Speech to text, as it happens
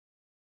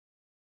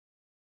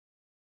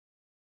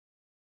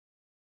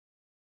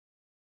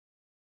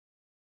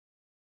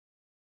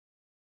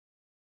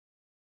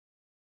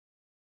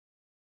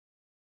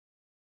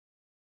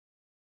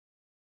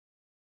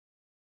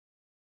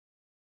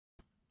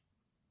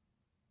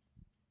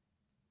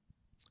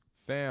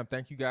Fam,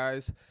 thank you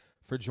guys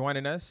for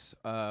joining us.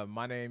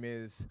 My name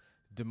is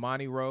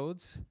Damani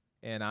Rhodes,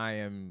 and I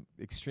am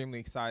extremely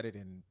excited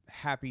and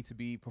happy to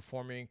be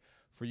performing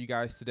for you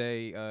guys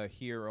today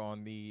here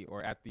on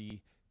at the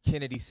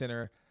Kennedy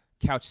Center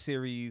Couch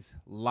Series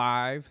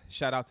live.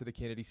 Shout out to the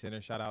Kennedy Center.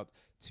 Shout out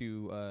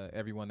to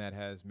everyone that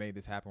has made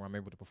this happen where I'm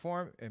able to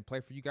perform and play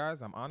for you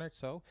guys. I'm honored.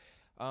 So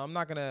I'm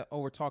not going to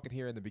over talk it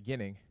here in the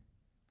beginning.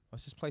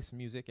 Let's just play some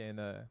music, and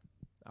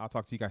I'll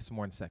talk to you guys some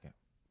more in a second.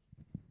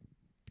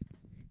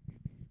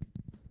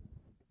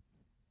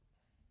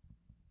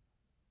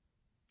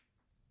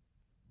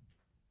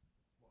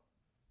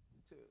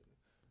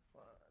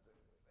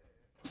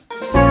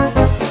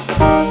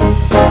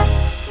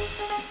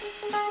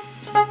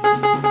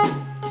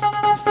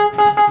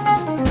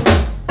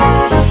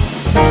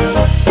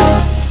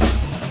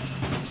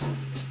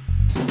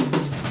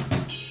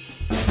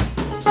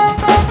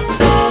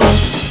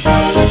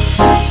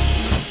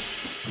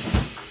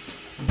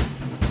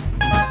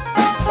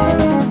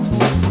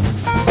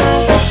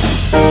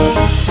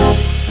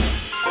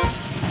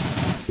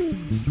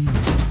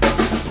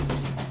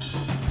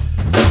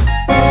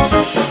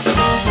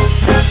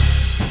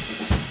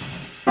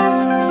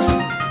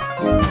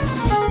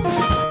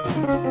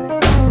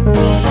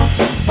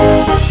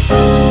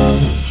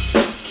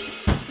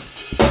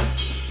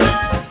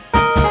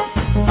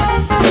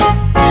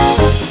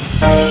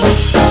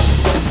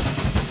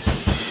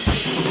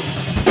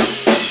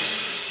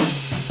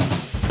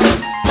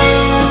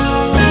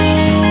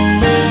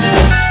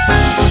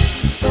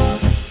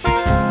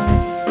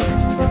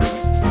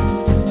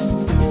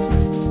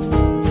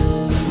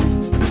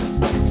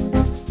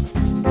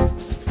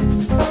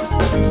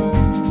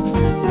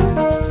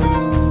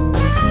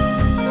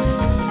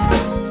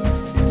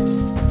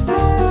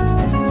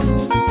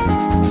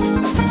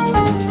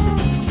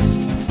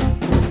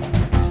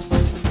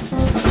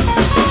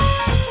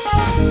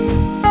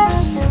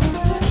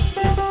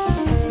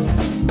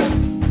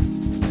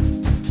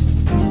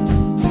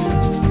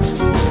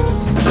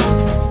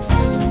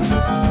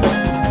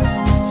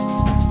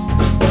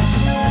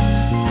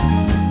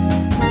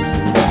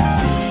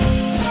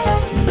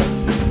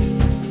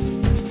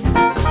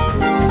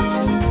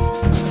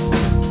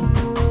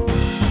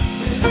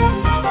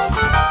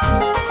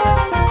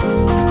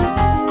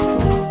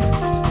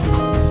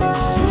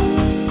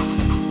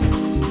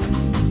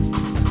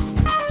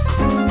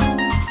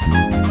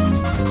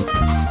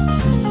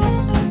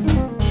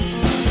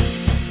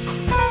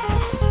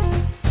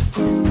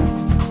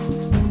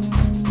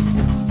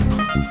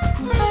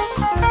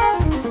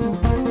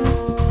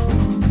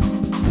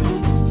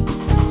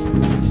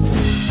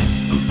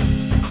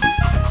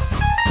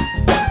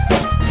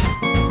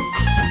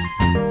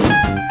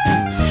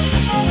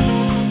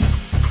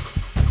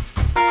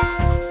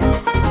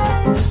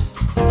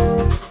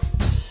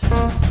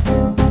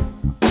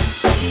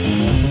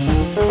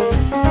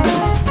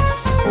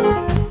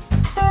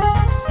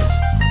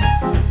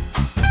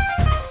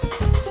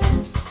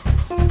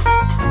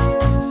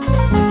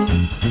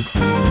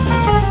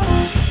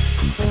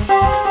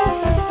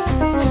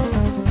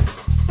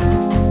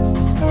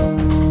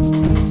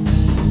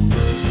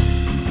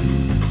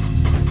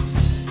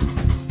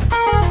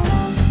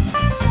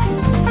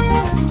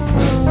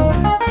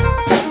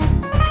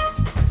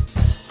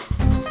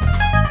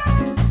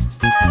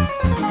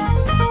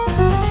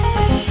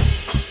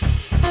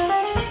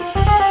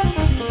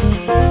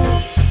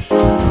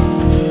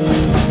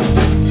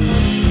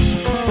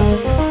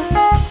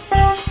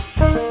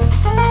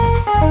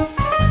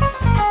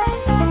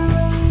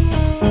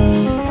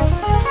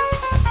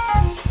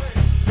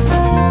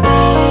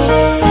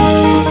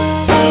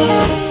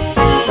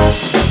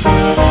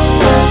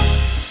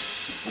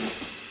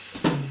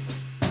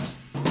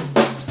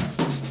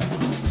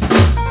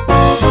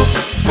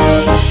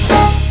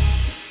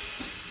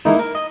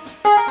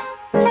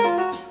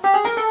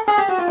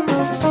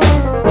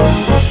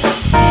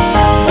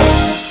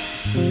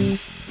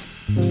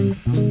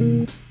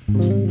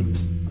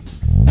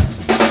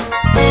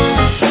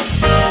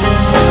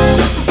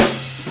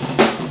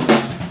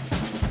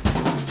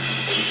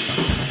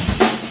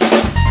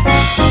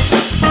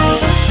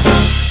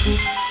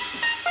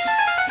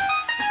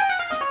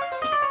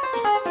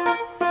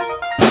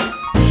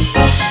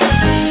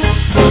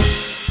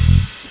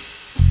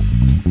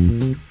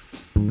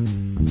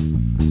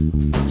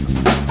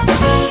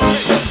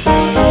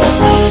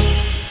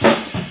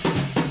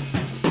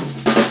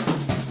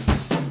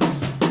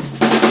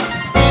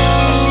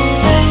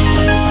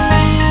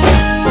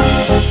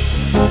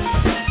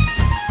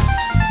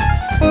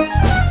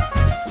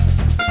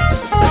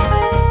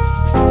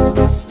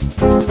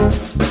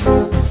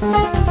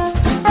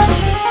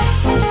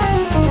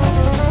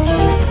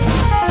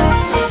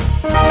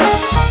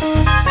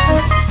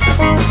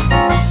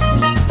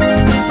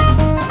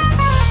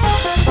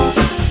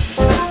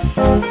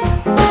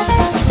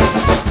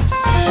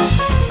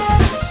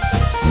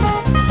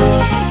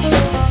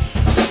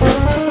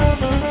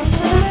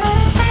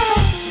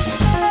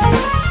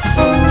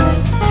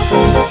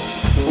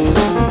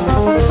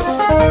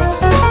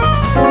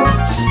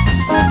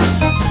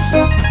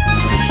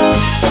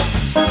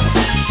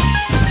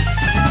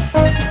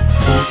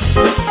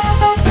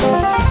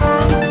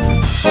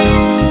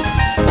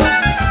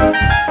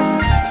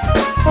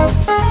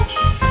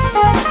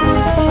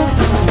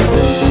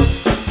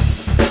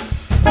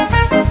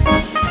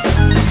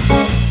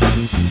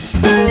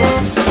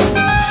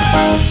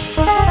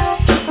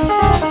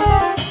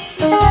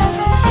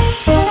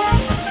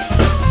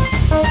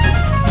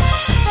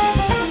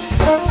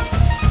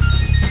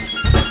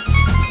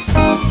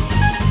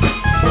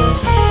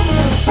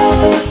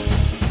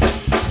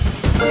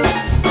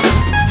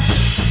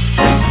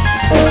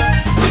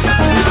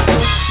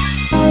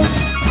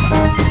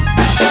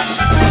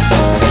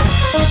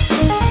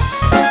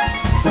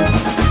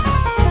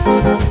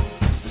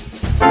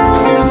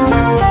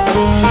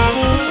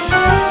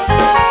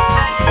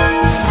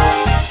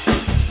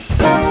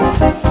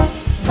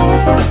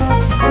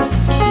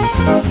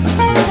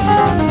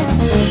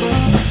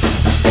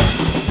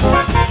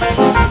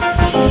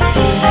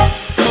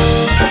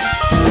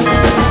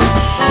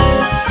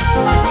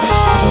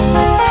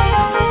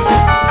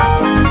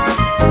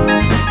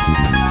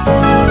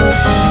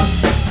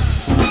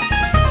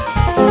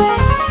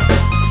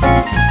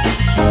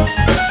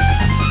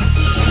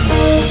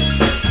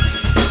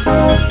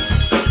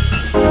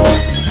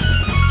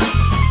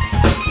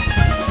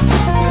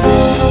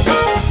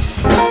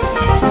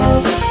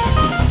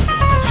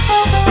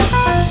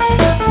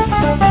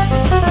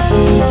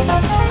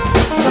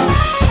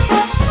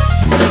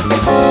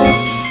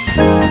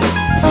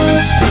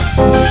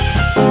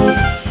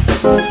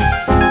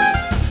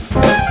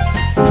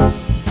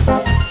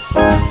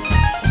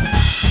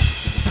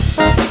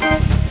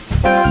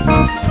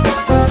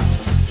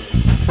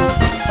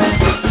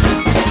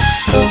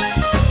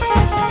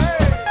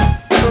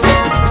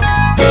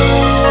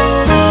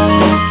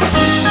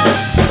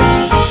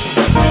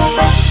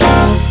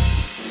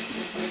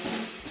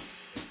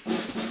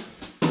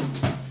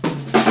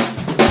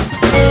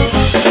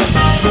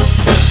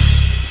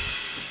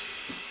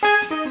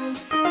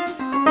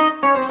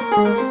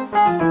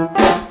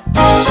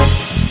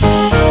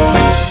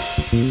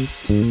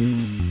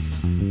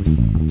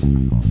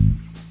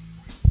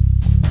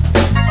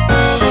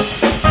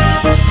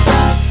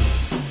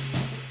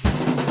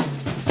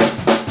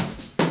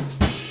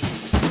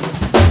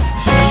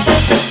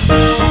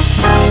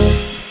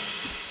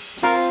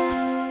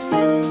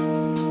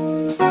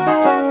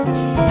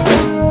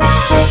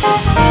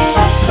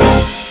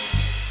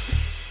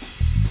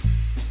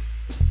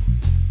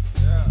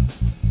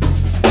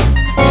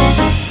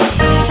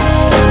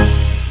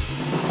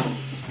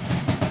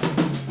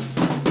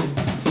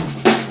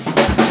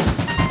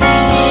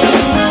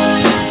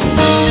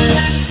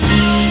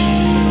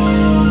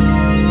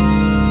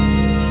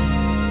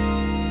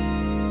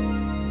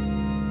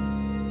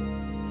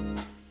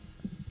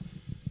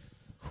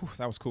 Whew,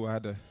 that was cool. I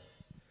had to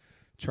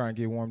try and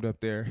get warmed up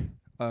there.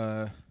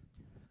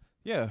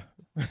 Yeah.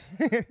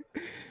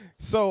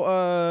 so,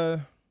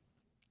 oh,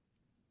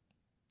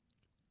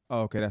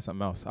 okay, that's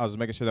something else. I was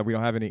making sure that we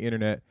don't have any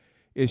internet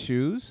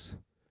issues.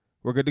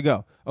 We're good to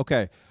go.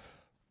 Okay.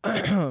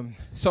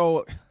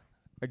 So,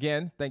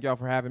 again, thank y'all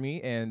for having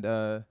me, and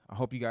I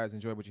hope you guys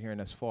enjoyed what you're hearing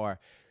thus far.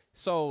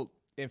 So,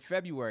 in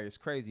February, it's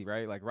crazy,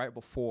 right? Like right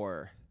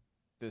before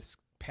this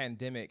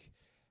pandemic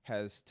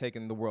has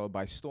taken the world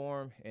by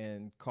storm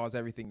and caused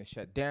everything to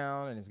shut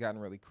down, and it's gotten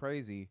really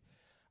crazy.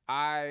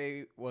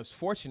 I was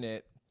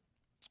fortunate,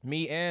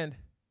 me and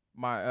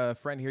my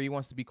friend here, he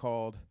wants to be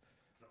called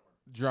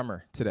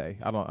drummer today.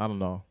 I don't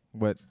know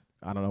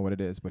what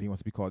it is, but he wants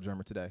to be called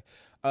drummer today.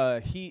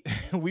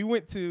 We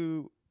went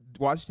to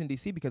Washington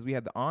D.C. because we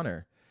had the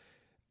honor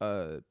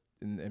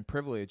and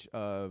privilege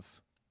of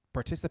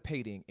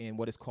participating in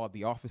what is called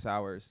the office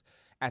hours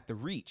at the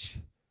R.E.A.C.H,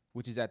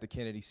 which is at the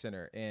Kennedy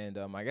Center. And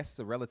I guess it's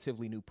a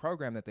relatively new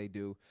program that they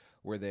do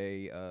where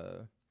they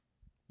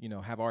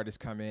have artists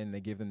come in,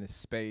 they give them this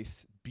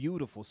space,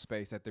 beautiful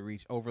space at the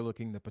R.E.A.C H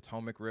overlooking the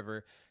Potomac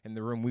River. And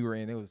the room we were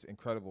in, it was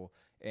incredible.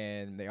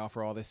 And they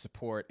offer all this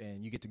support,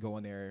 and you get to go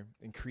in there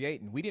and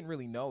create. And we didn't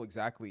really know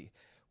exactly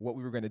what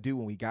we were going to do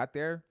when we got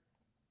there,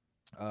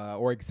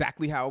 or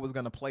exactly how it was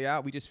going to play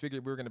out. We just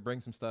figured we were going to bring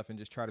some stuff and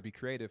just try to be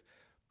creative.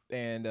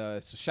 And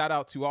so shout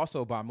out to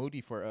also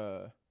Bamudi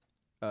for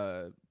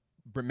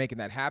making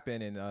that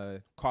happen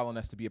and calling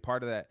us to be a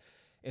part of that.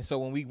 And so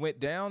when we went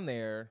down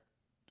there,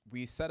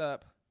 we set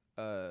up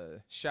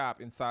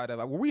shop inside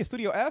of, were we in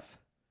Studio F?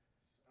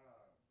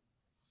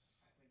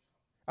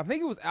 I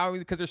think it was out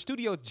because there's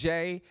Studio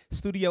J,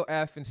 Studio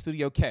F, and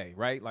Studio K,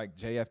 right? Like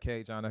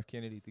JFK, John F.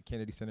 Kennedy, the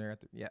Kennedy Center.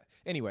 Yeah.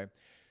 Anyway,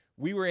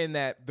 we were in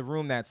the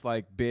room that's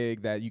like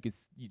big that you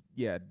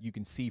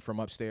can see from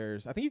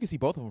upstairs. I think you can see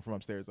both of them from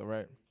upstairs, though,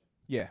 right?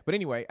 Yeah. But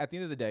anyway, at the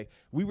end of the day,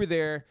 we were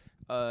there,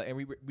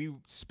 and we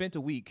spent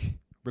a week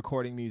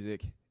recording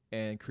music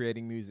and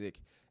creating music.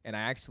 And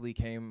I actually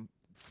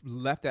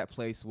left that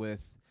place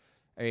with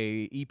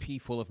a EP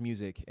full of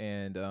music,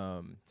 and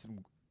it's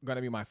going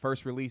to be my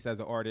first release as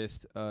an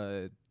artist,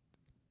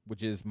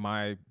 which is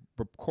my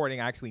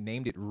recording. I actually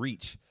named it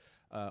R.E.A.C.H,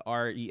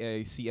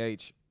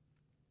 R.E.A.C.H,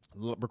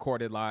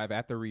 recorded live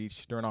at the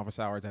R.E.A.C H during office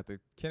hours at the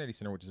Kennedy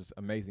Center, which is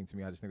amazing to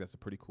me. I just think that's a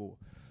pretty cool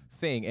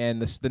thing.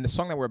 And the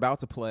song that we're about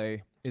to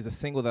play is a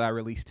single that I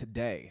released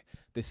today.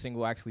 This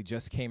single actually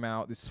just came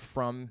out. This is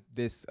from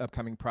this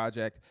upcoming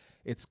project.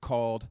 It's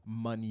called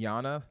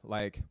Mañana,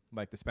 like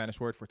the Spanish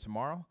word for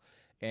tomorrow.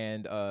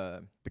 And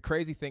the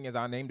crazy thing is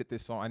I named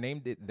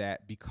it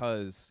that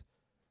because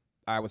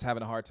I was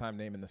having a hard time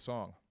naming the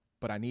song.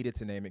 But I needed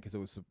to name it because it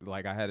was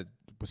like it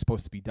was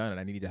supposed to be done, and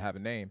I needed to have a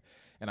name.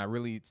 And I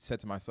really said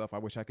to myself, I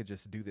wish I could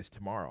just do this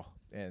tomorrow.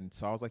 And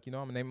so I was like, I'm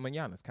going to name it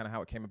Mañana. That's kind of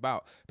how it came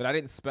about. But I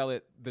didn't spell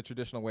it the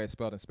traditional way it's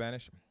spelled in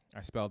Spanish.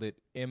 I spelled it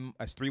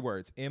as 3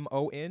 words,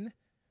 M-O-N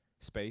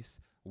space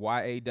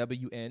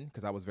Y-A-W-N,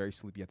 because I was very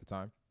sleepy at the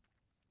time,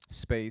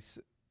 space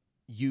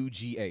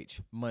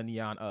U-G-H,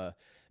 Mañana.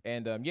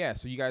 And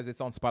so you guys,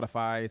 it's on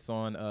Spotify. It's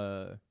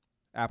on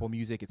Apple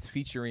Music. It's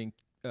featuring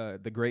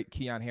the great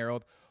Keon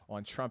Harold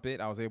on trumpet.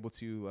 I was able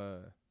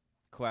to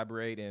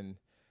collaborate and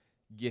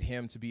get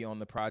him to be on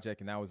the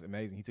project, and that was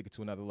amazing. He took it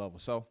to another level.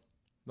 So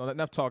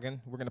enough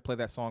talking. We're going to play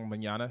that song,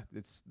 Mañana.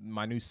 It's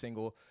my new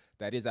single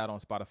that is out on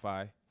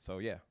Spotify. So,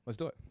 yeah, let's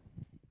do it.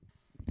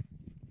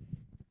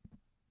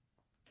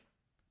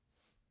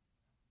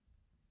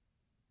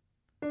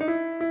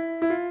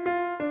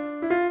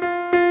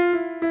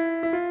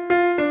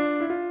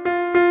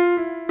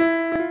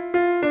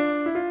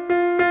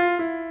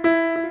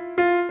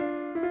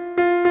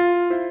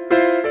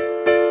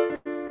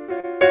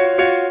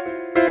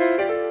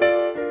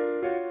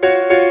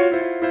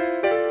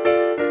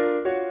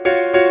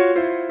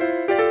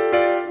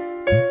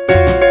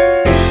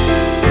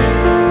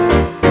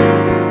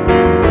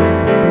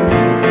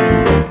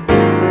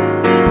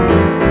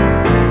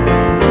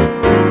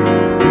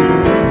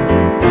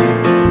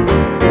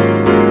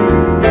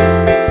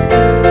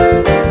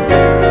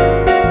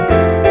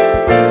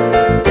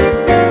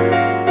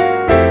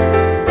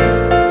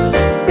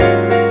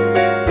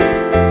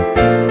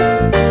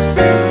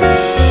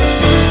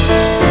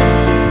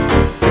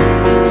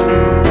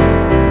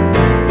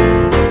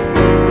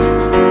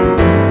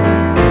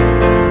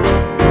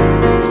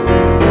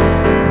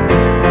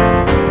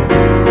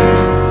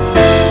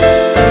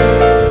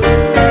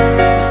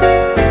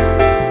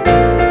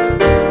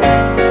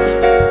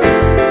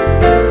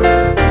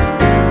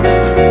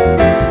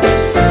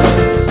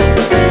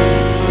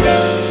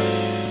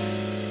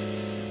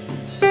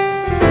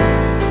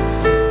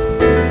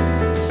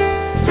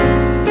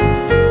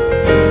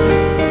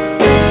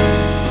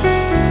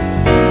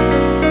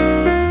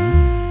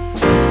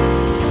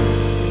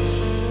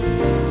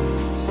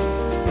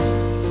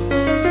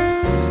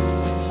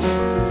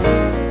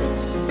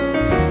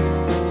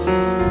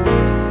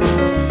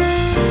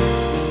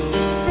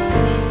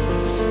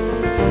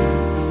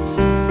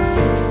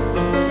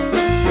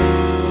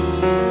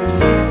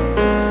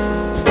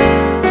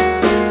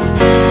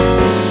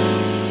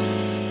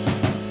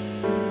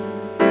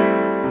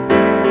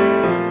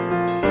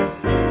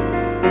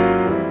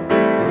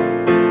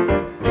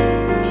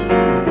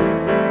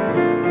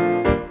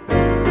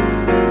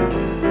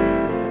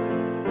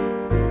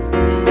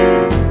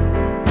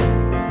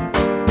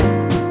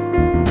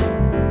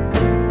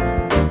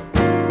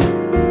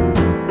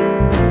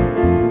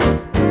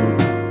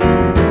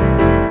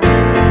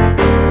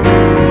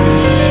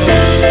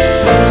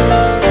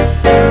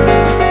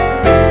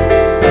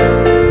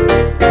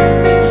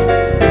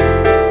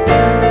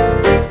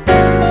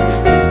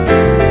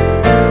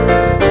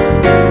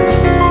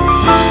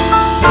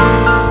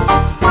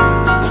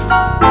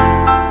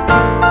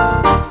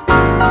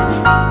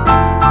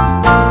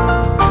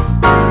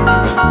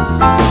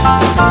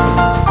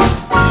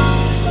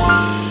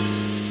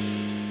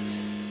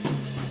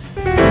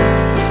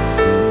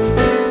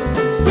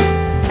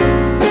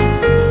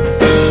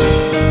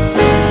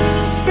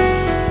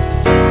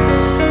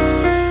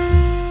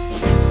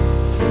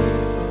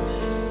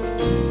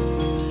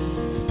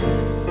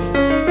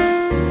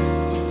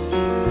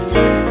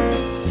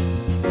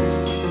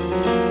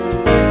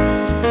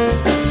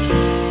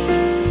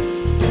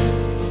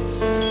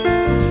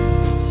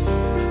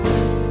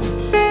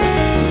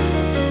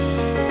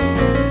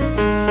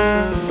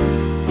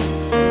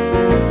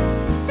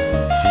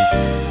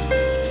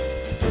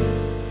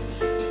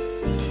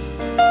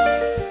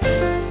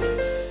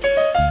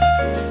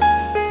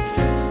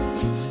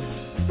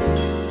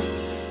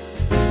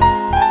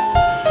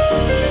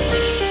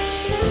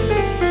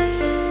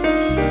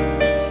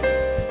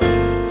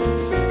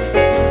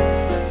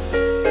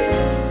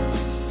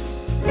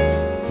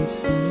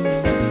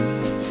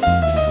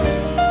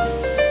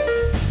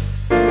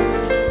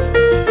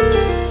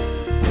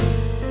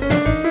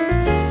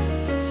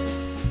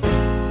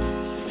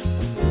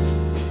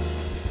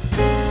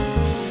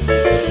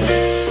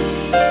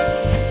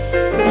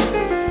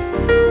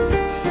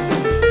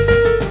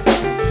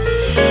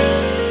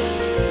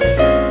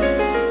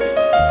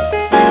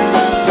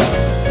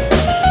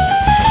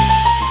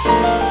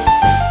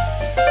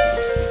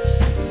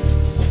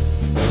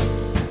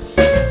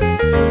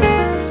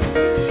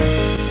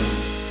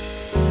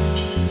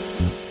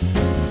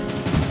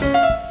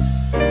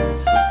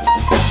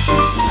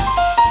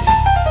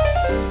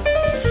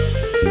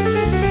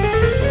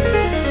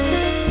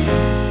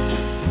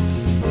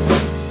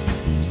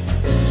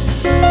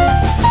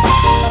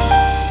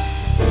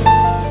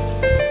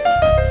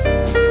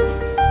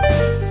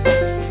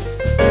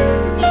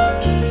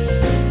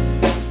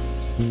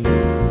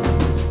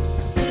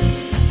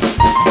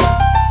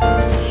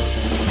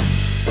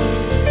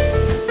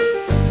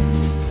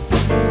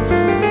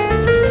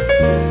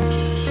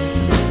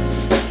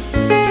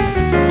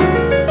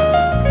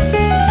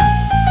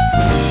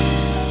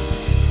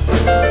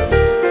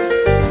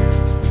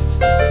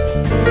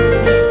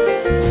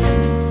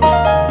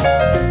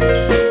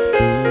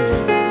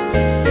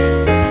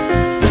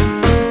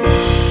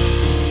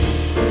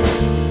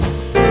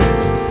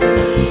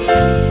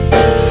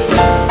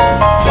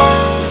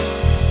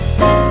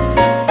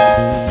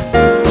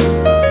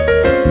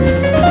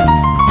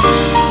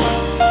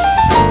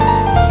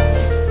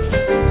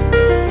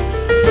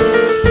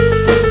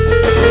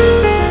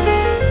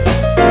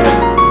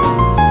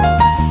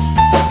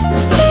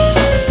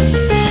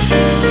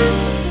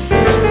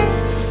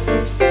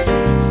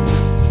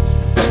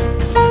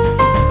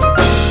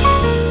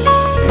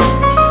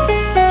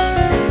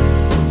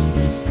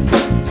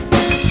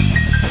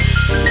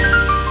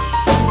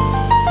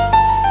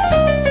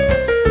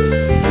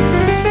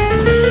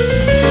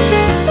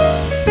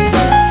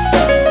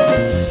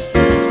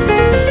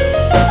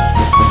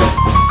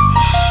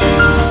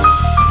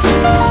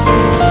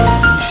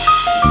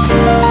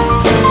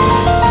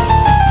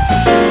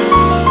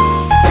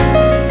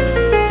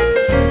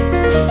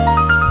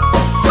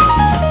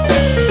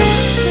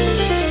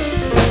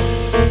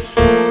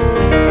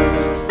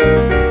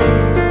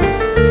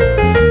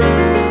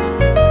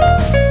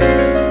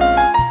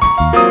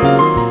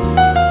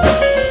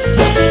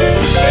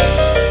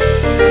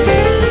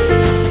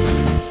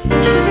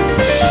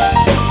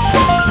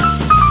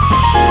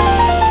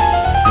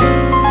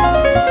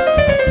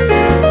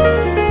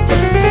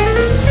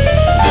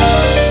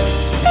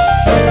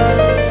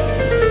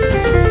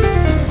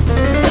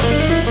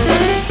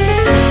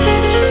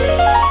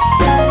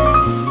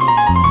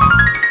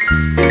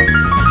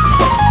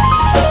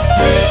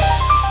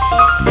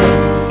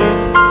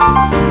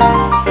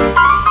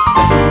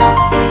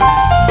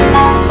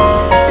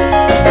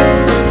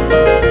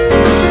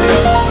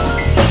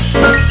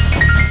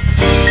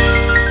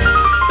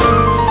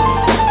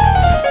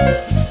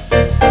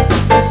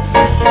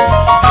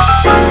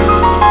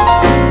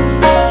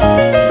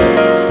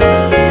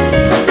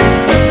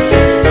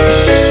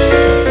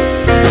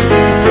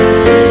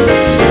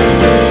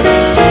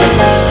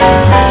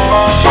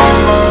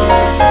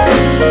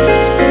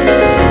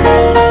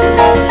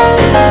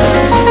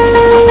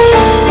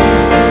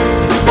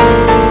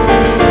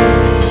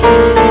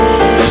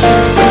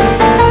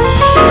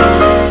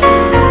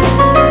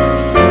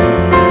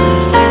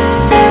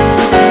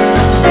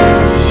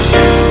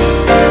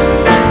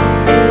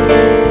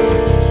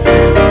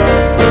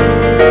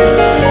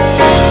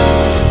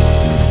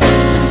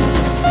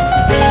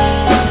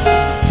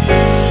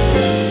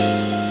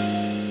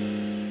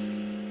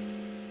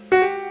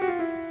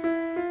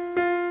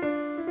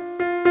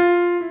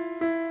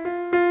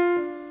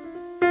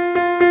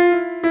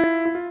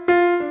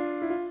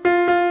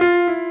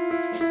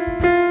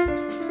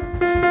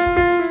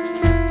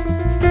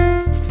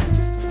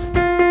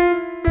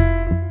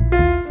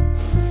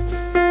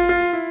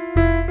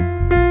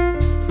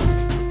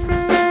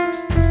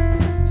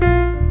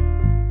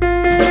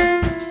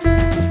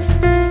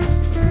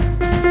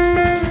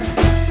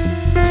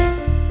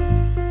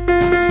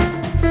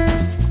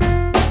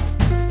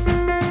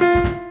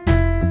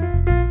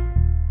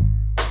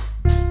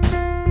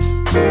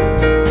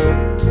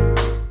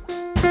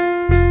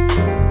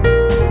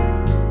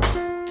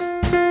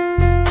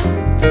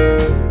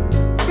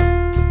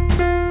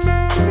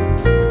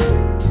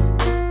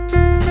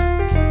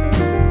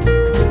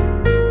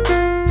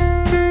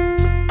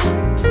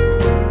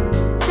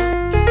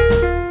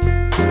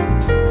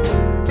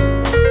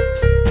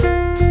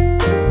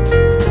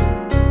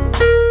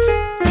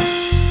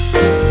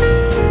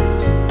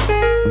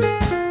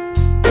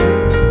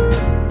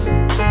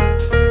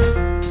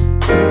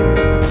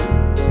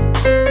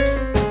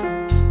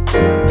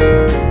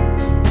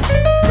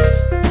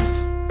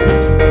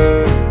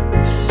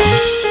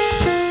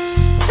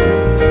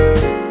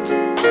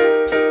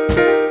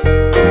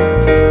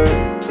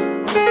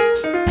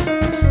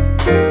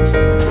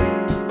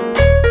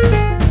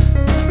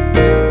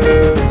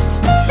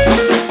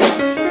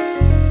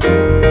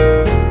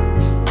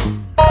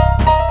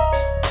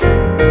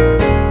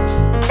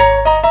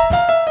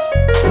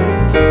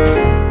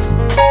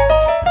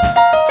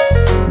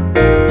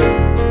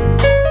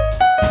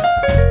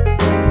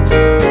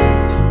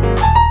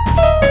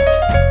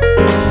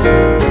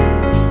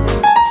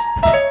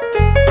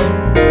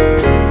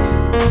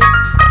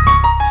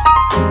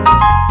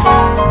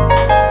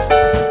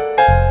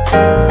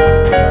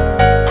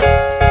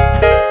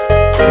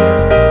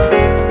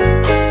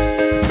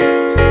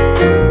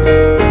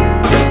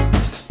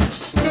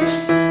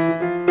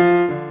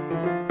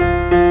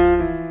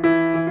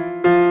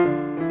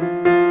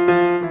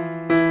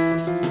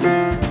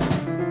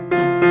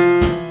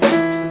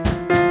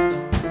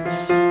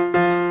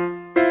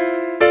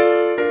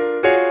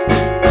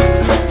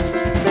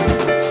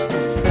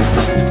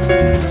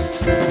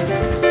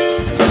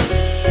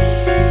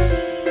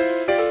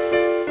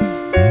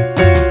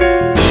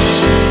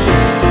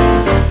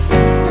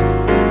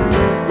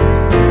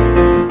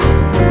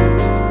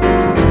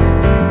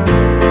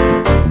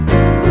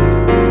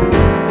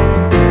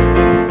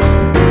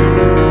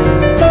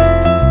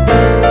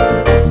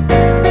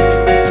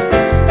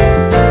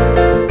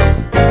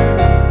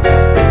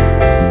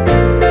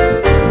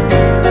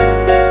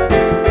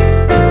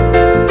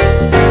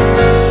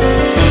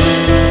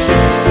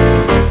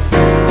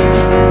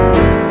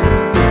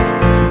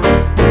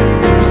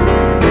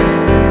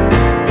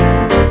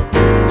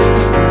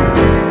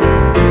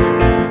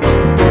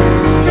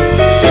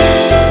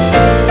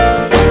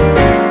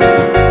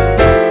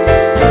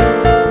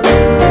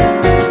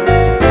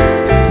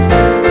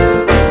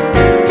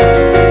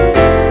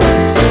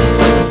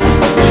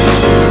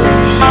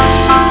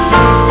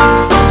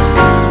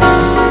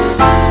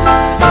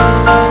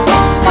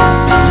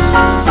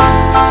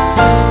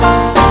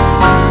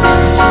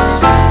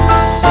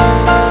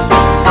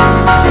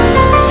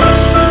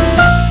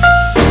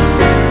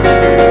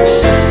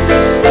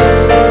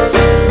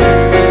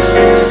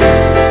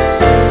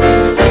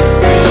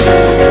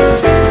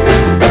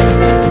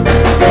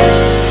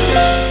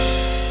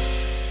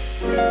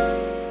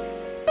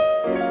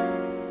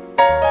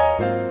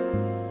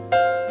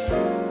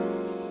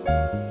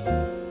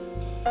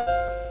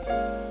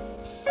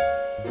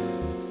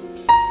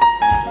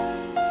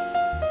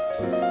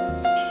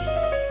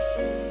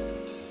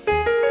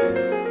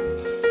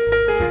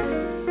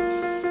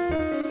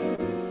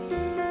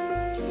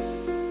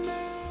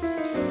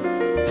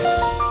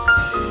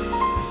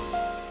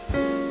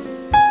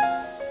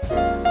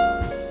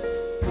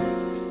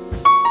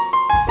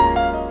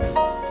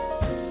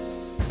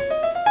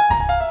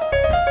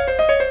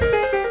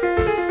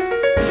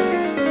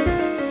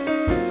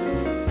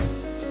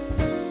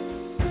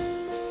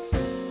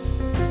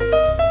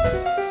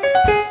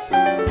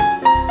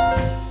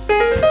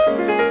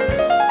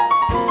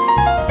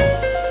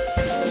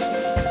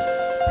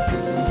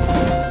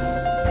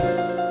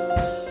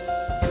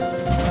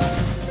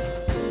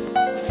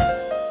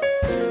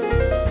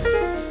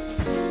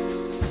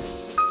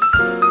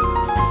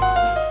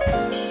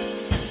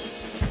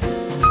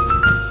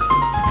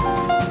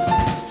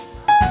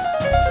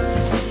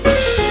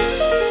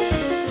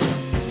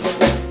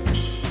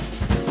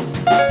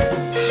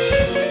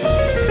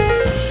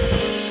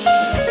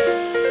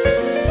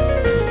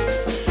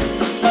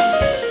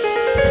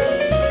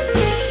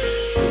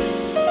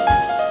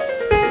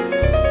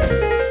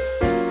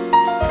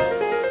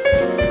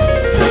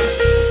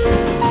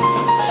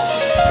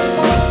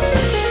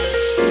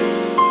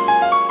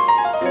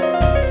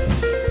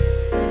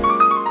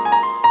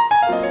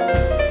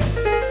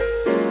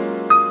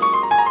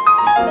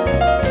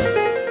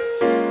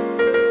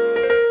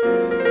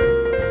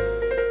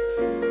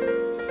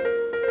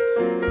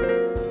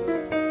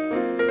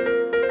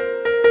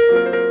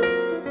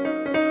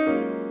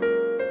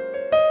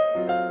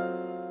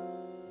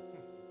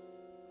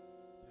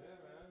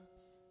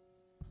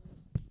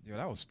 Yo,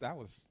 that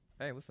was.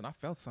 Hey, listen, I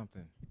felt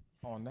something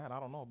on that. I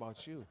don't know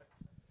about you.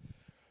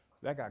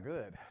 That got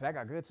good. That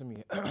got good to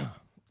me.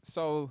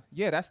 So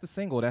yeah, that's the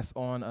single. That's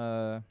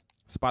on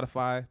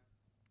Spotify,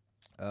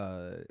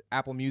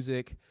 Apple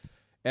Music,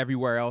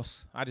 everywhere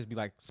else. I just be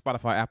like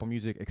Spotify, Apple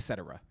Music,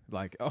 etc.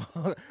 Like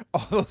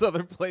all those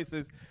other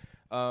places.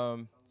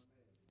 Um,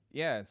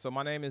 yeah. So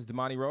my name is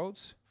Damani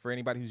Rhodes. For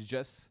anybody who's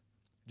just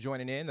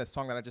joining in, the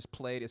song that I just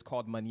played is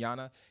called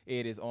Manana.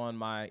 It is on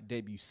my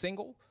debut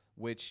single,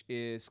 which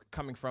is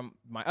coming from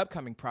my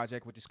upcoming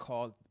project, which is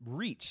called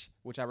R.E.A.C.H,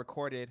 which I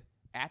recorded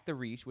at the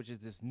R.E.A.C H, which is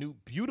this new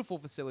beautiful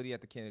facility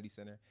at the Kennedy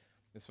Center.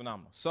 It's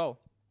phenomenal. So,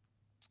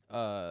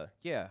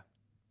 yeah,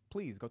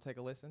 please go take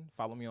a listen.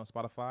 Follow me on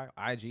Spotify,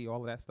 IG,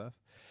 all of that stuff.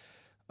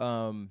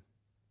 Um,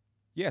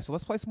 yeah, so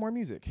let's play some more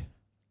music.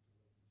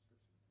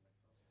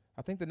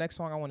 I think the next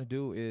song I want to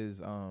do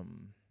is I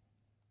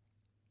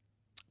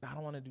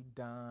don't want to do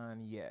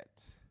Don yet.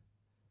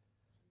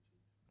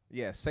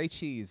 Yeah, Say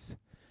Cheese.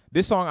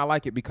 This song I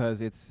like it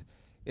because it's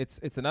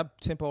an up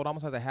tempo. It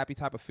almost has a happy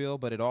type of feel,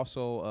 but it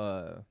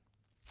also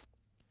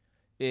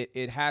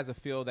it has a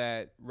feel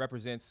that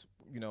represents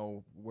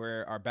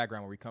where our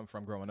background, where we come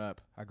from growing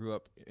up. I grew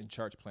up in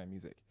church playing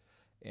music.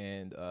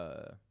 And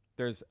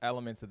there's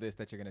elements of this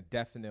that you're gonna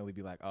definitely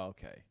be like, oh,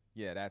 okay,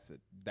 yeah, that's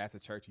a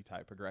churchy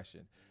type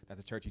progression. That's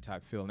a churchy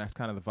type feel. And that's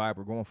kind of the vibe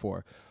we're going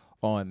for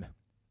on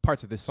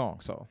parts of this song.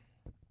 So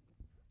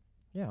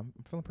yeah, I'm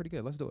feeling pretty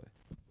good. Let's do it.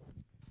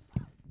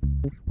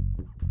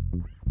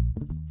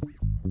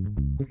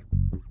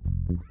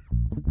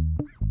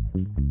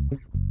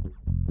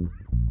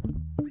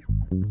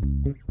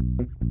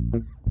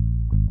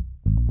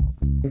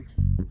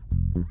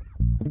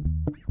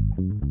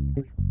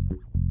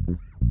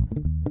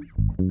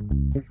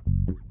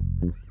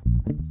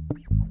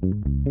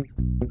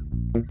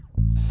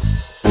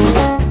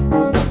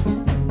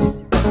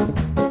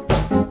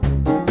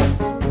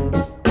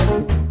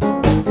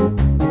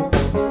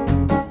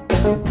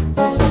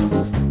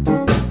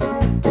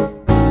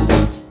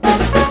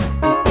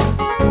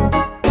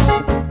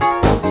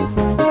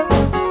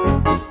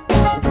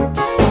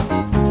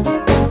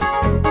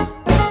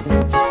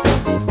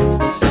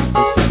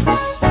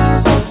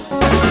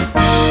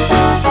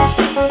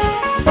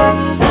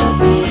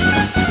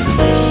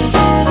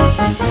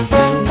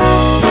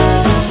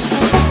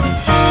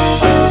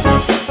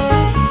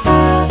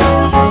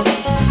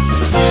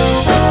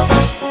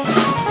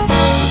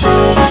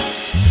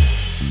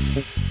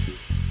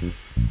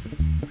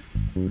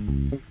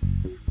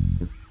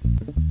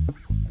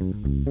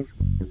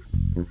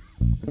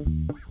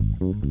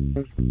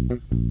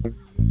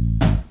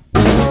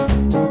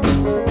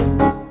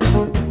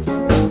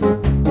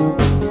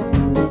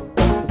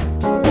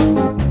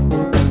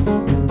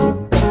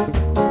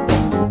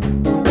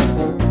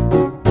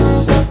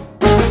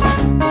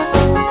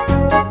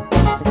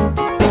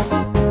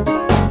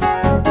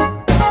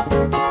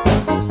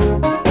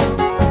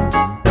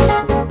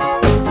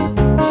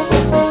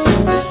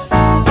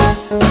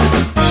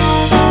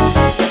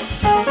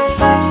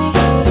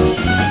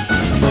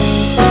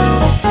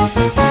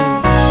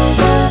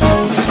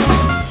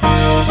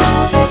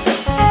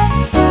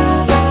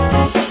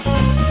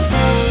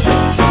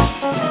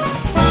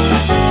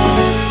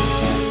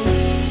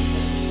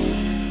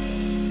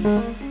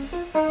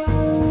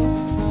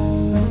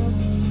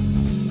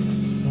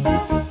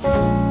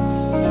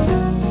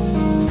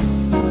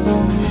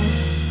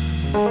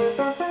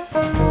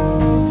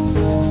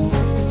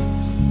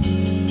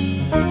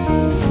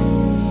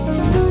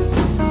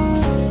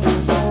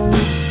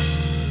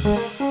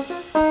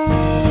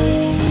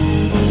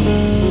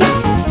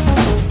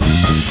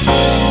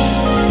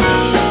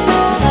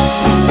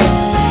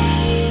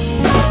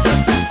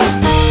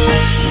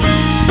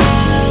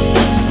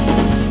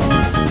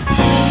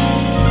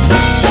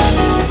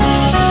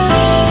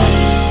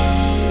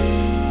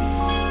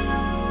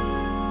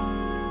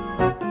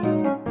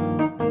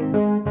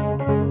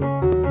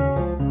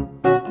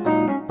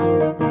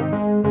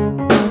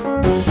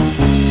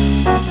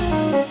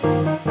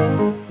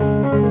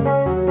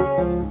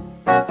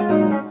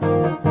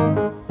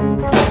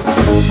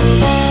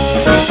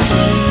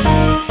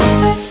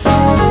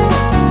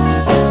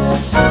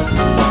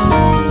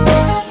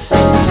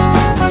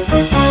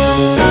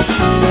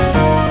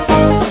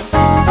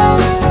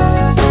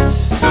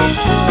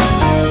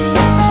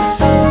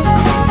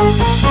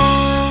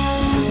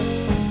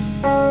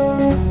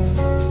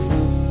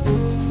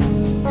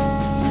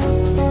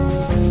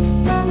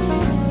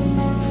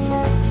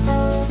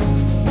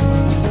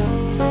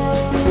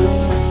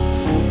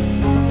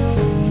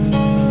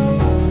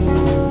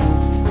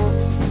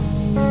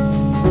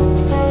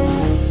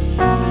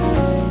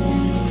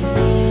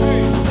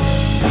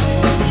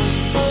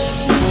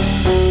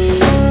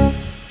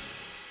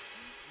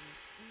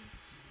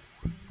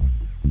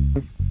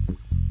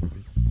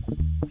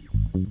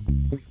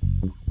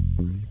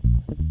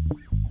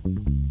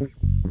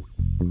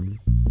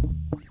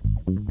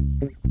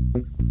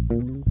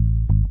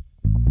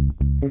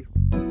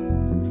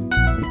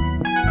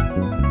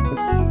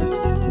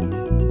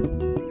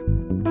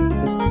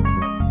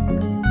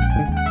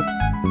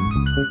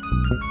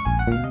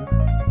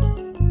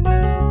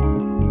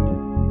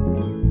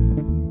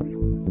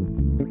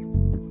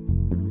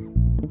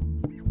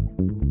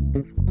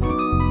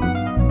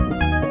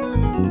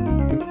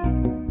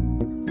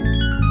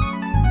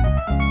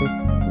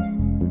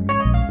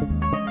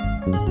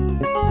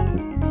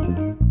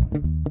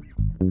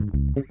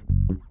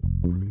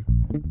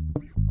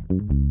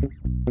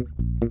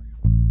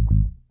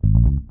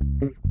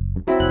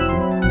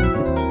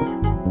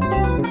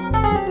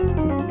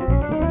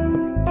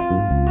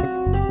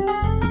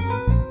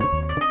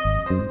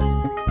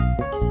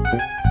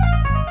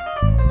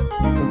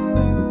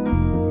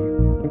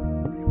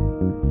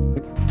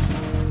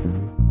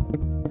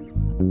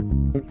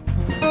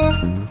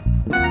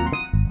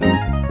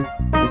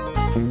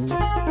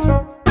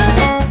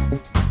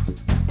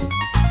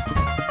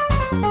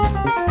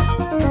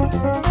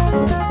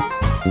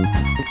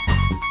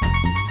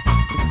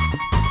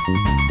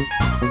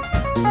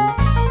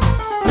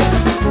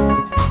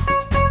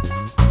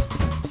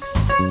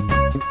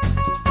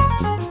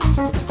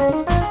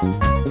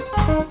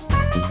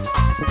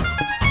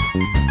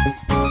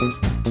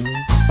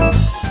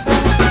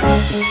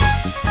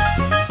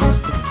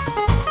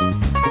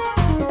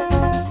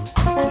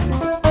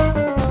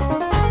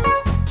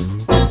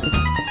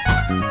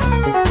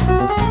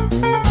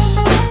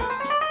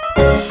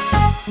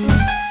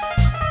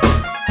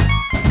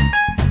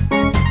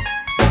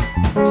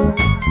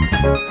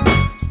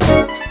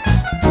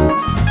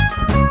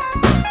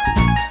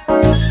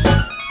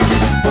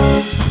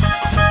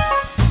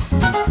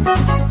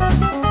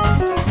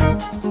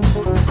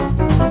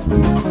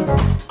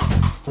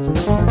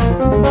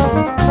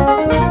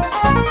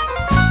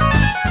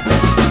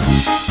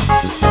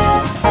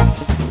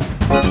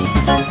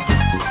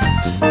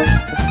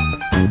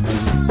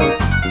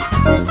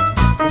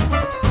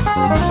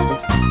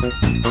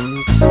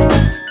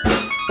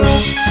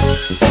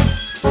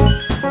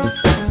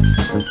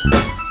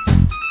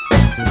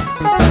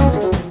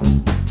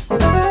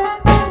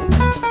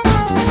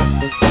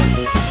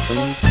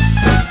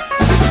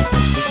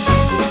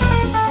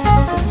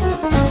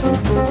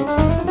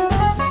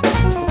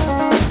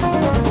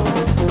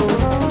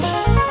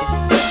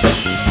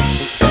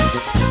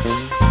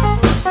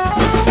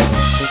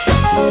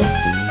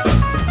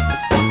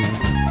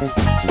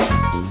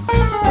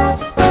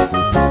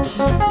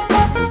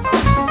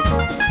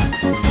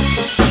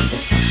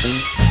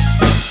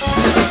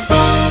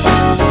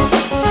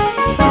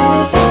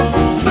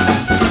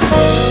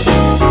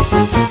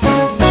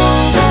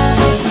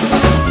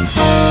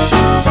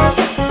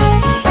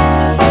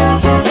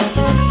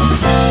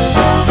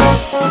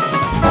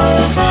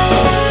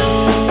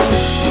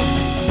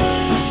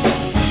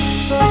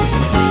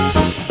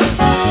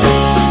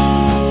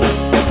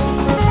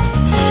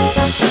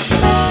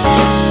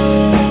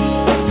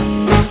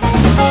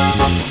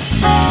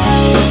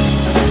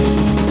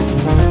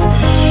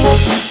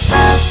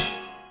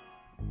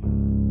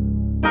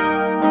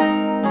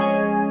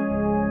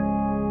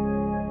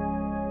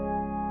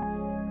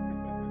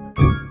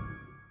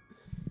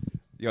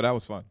 Yo, that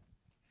was fun.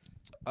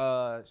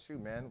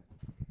 Shoot, man.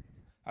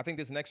 I think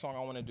this next song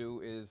I want to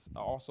do is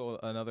also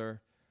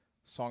another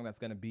song that's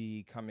going to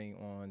be coming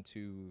on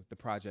to the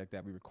project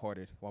that we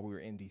recorded while we were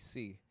in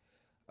DC.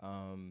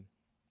 Um,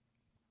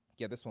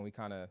 yeah, this one we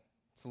kind of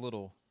it's a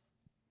little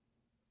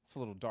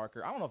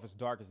darker. I don't know if it's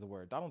dark is the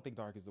word. I don't think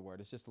dark is the word.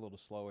 It's just a little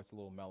slower. It's a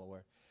little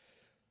mellower.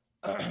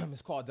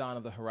 It's called Dawn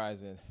of the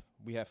Horizon.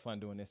 We had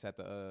fun doing this at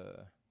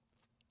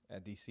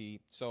DC.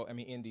 So I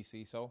mean in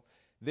DC. So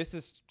this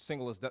is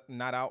single is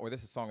not out, or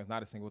this song is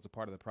not a single. It's a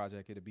part of the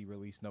project. It'll be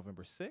released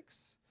November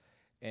 6th.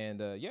 And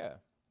yeah,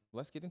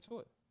 let's get into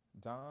it.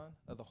 Dawn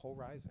of the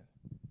Horizon.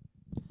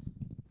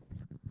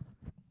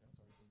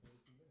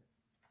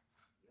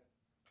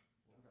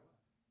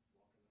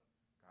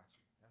 Got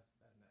you. That's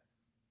that next.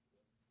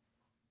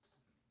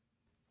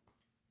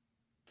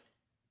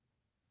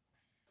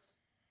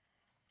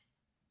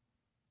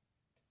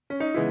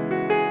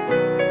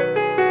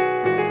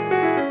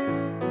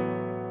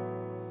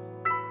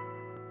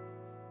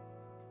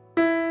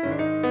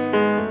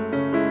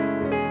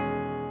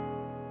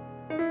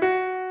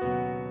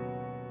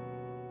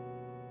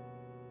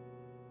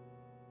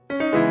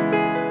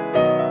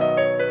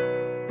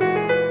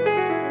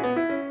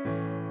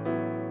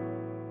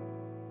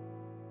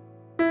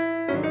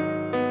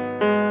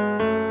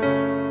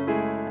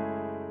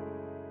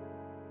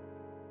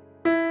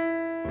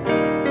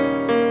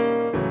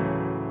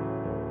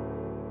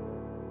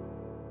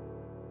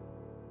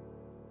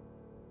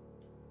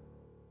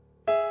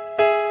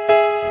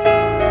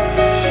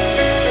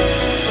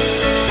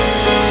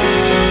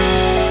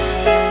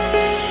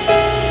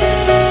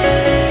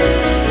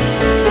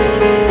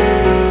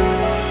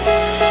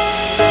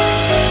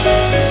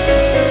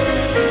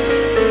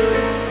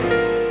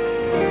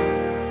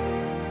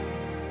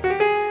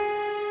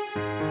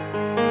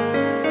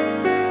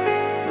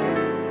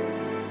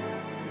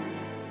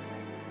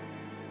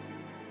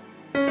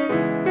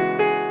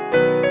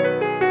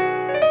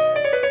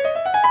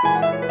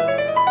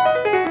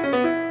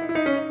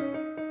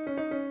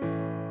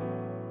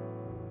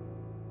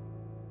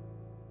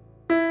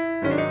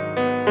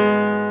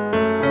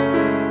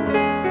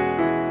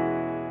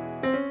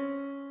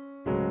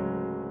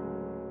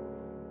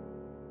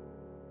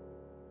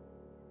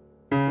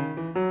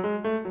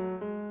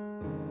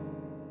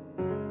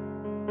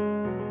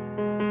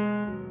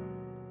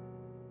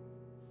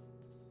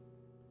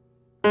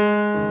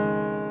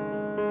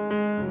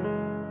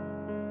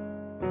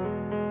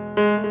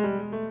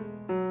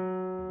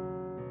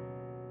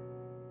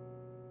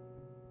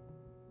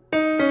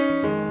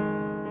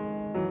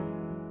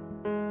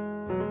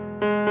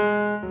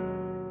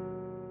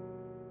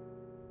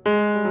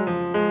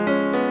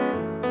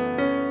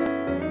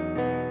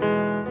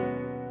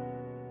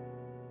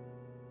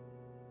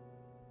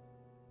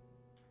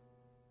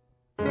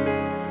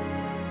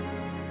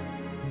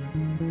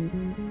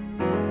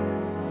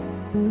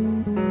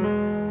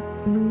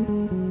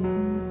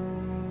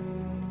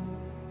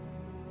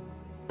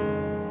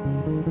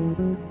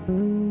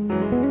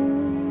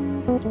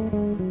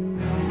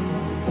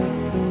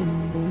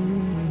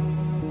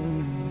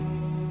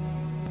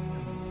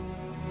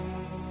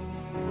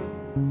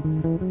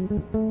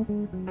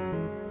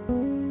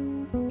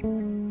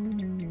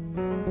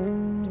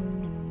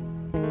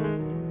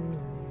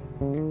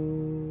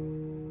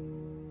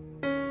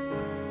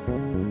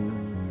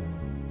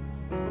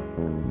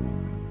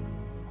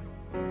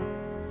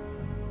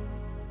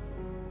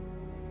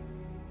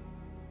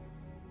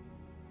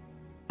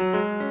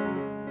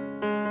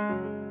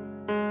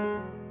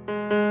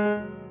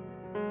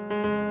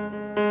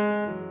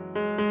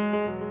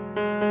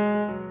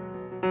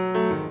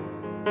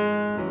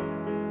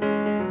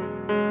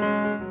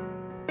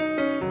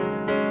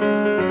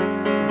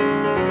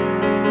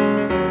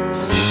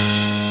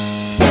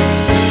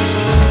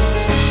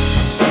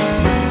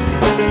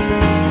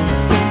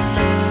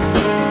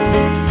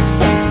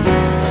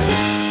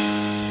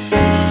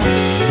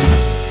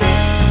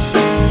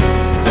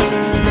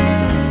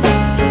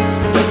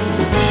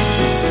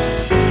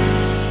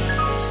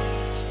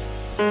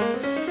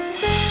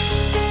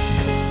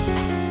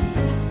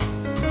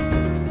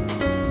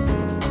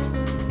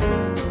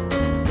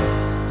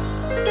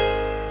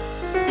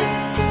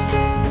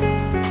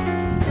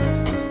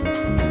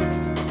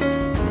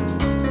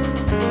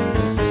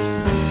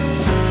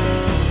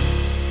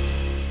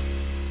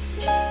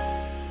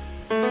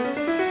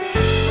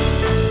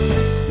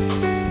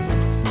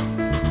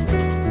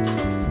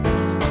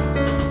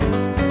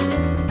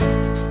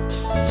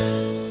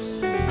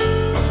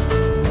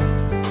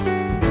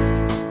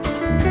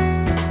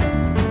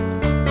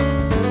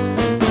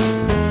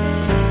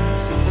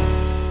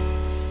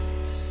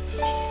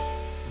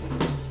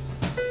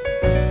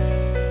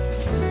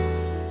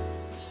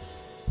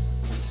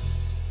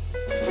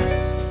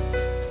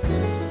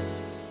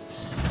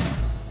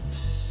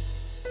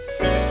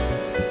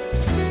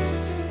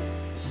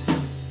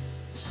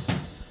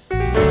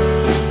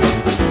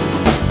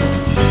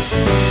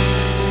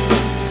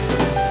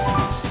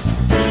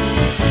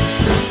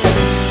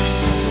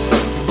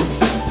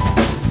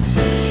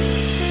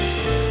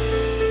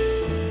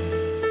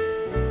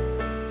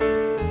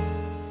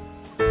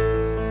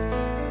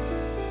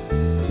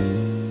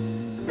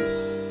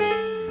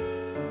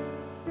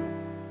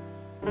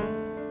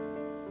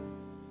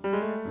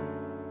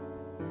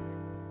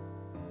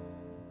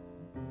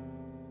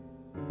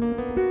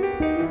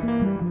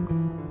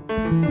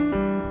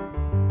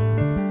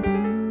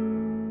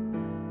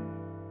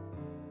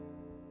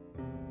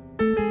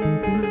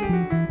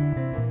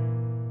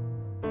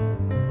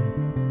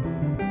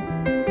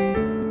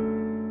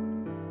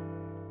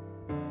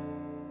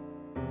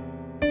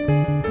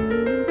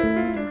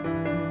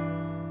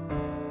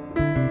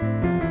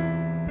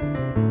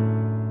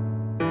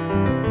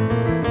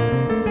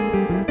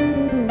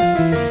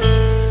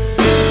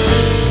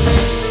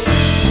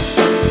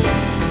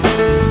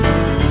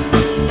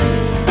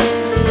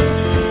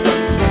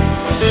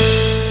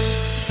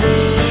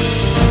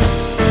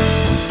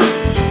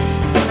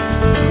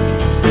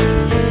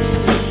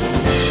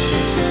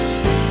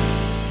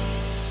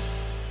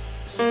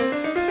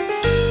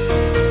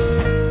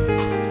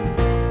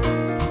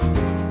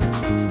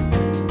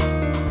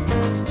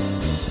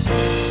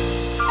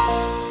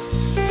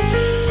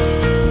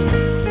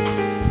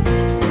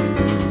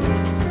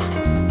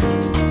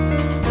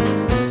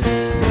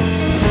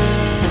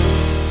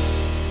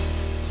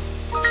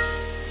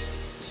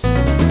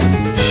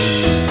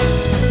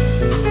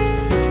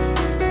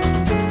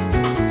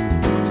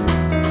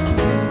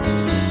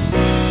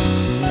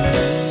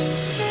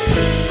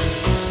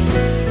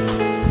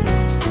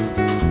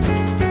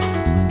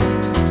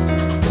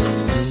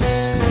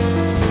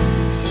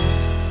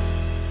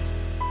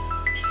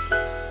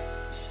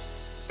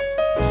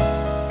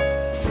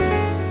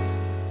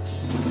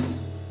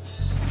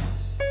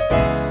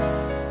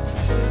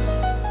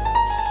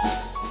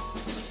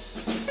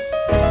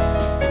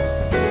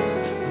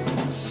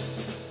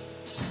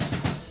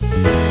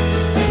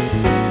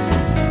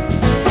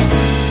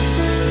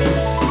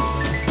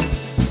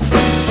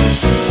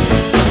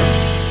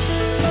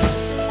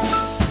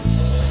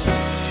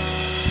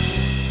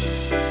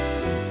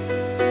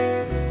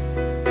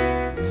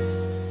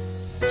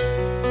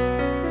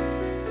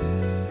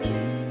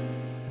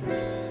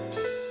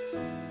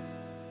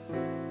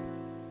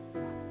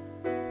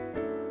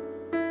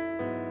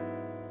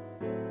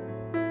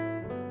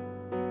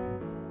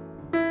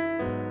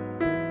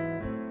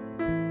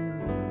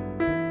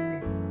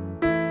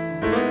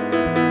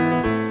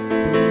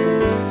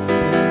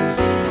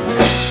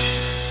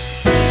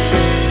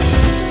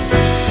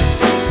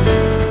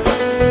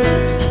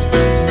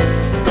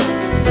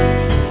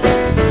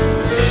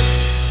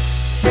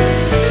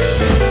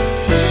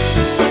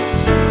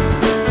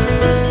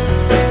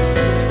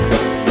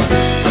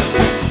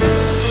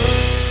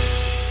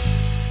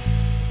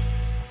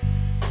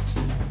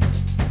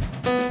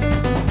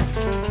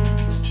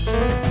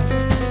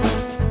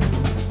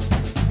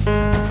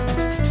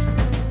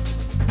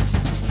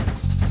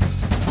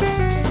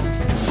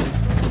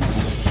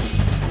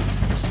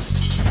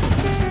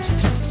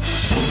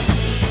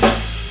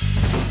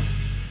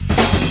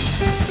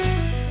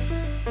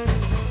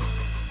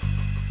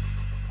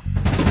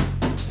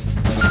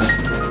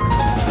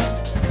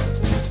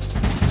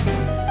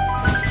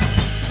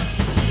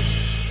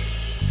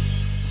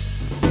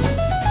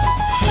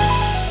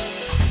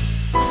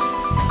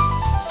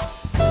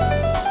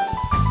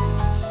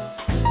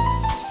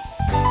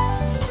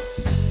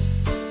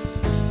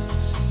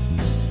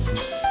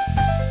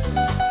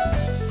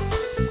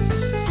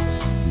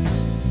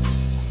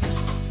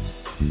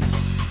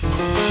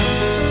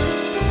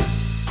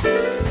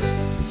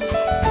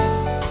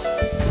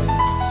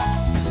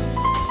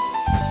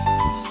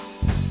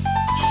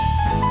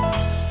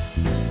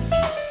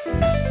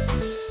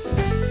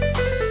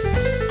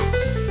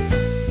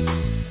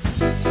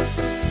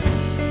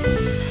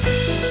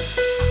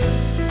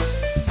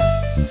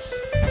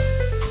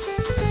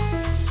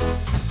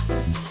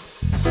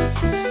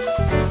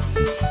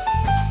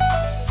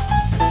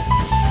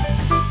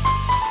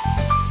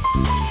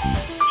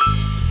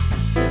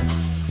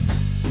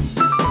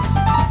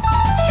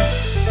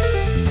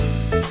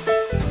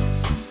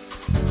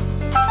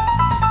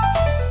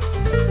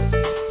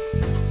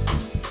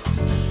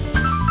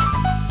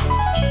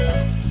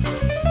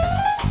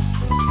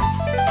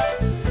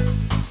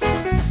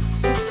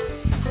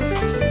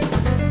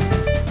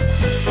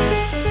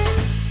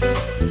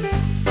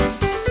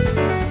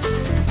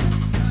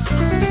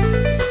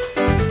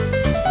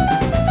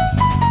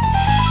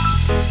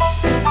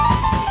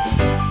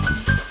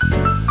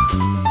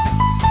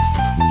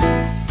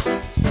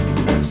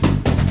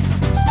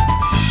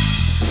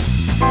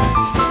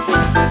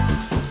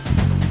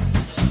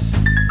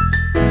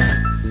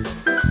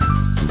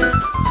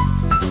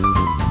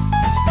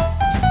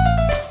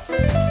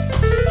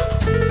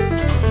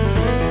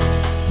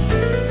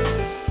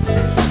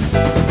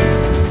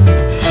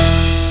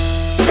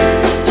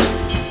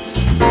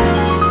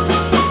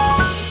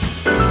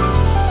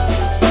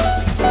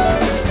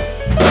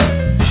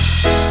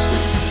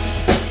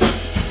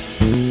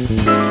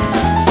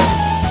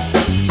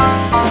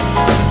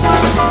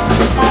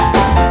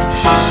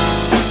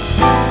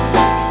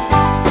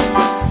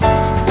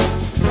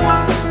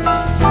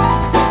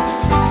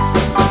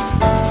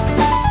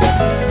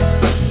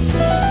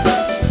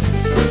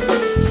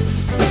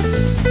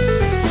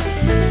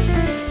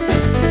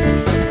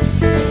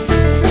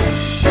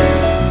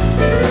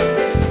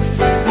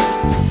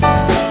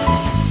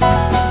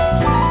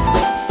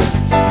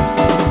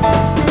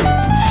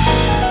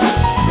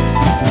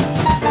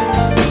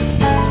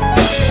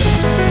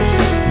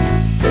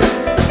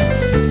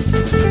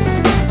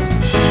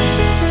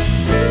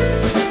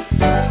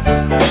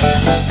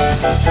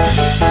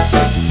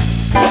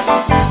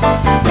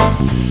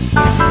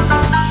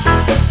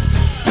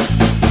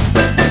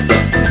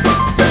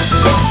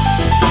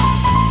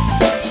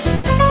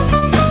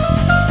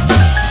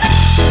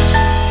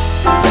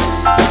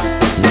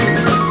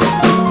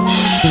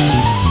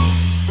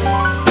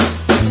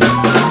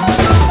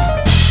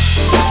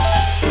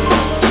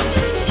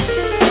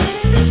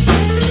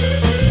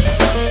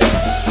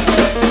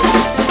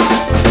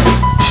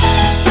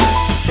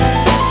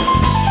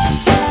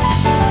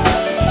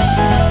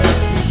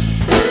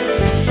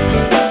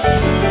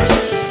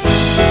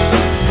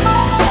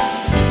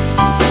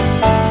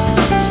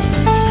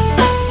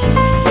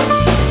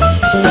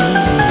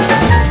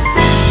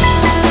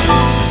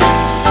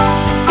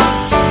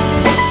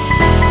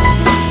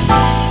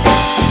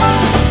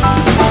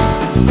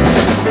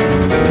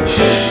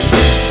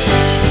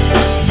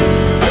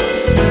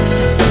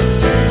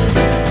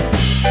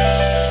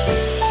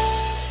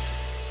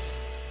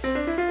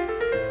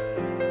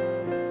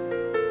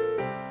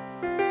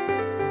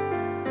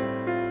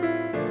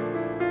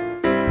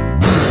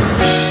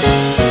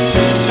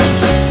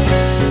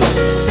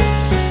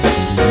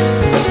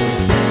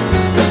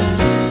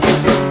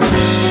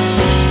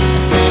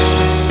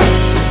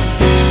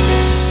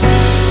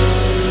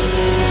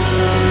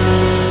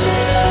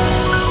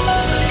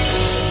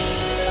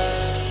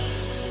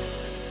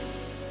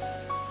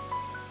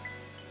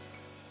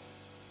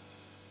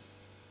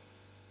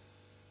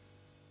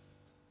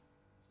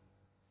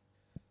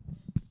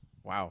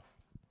 Wow.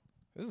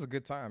 This is a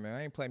good time, man.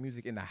 I ain't playing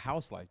music in the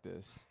house like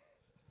this.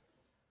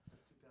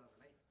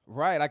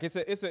 Right, like it's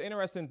an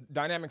interesting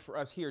dynamic for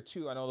us here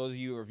too. I know those of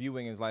you who are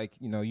viewing is like,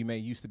 you know, you may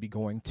used to be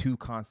going to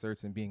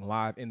concerts and being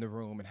live in the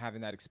room and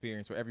having that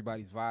experience where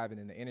everybody's vibing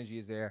and the energy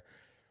is there.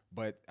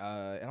 But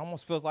it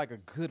almost feels like a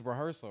good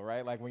rehearsal,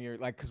 right? Like when you're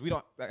like, because we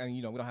don't, and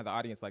you know, we don't have the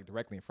audience like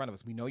directly in front of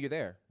us. We know you're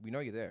there. We know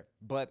you're there.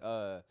 But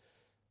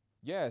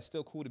yeah, it's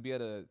still cool to be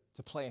able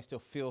to play and still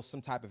feel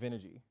some type of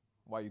energy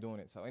while you're doing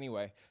it. So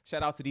anyway,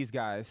 shout out to these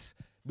guys.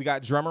 We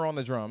got drummer on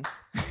the drums.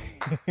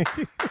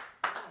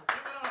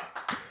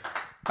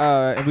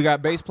 And we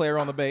got bass player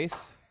on the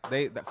bass.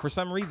 They for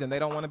some reason they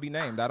don't want to be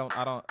named. I don't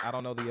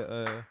know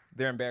the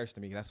they're embarrassed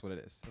to me. That's what it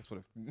is. That's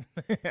what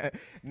it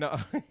no.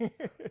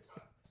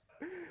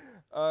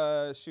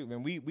 Shoot,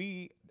 man.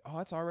 We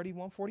it's already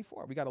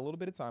 1:44. We got a little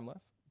bit of time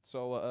left.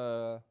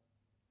 So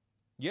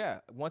yeah,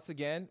 once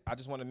again, I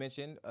just want to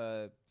mention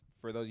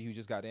for those of you who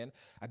just got in,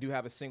 I do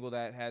have a single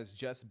that has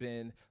just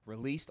been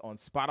released on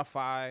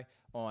Spotify,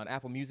 on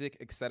Apple Music,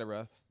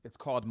 etc. It's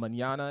called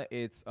Mañana.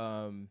 It's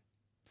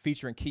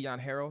featuring Keyon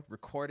Harold,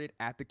 recorded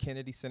at the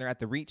Kennedy Center, at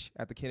the R.E.A.C.H.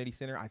 at the Kennedy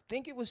Center. I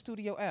think it was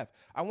Studio F.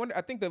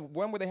 I think the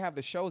one where they have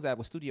the shows at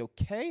was Studio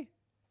K. It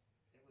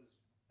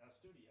was a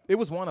studio. It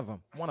was one of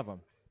them. One of them.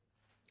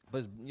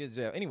 But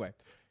yeah, anyway,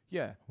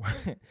 yeah.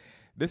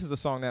 This is a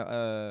song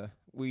that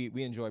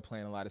we enjoy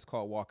playing a lot. It's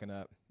called Walking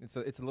Up. It's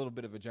a little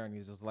bit of a journey.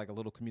 It's just like a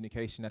little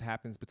communication that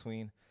happens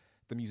between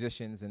the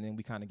musicians, and then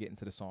we kind of get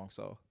into the song.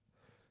 So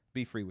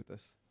be free with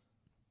this.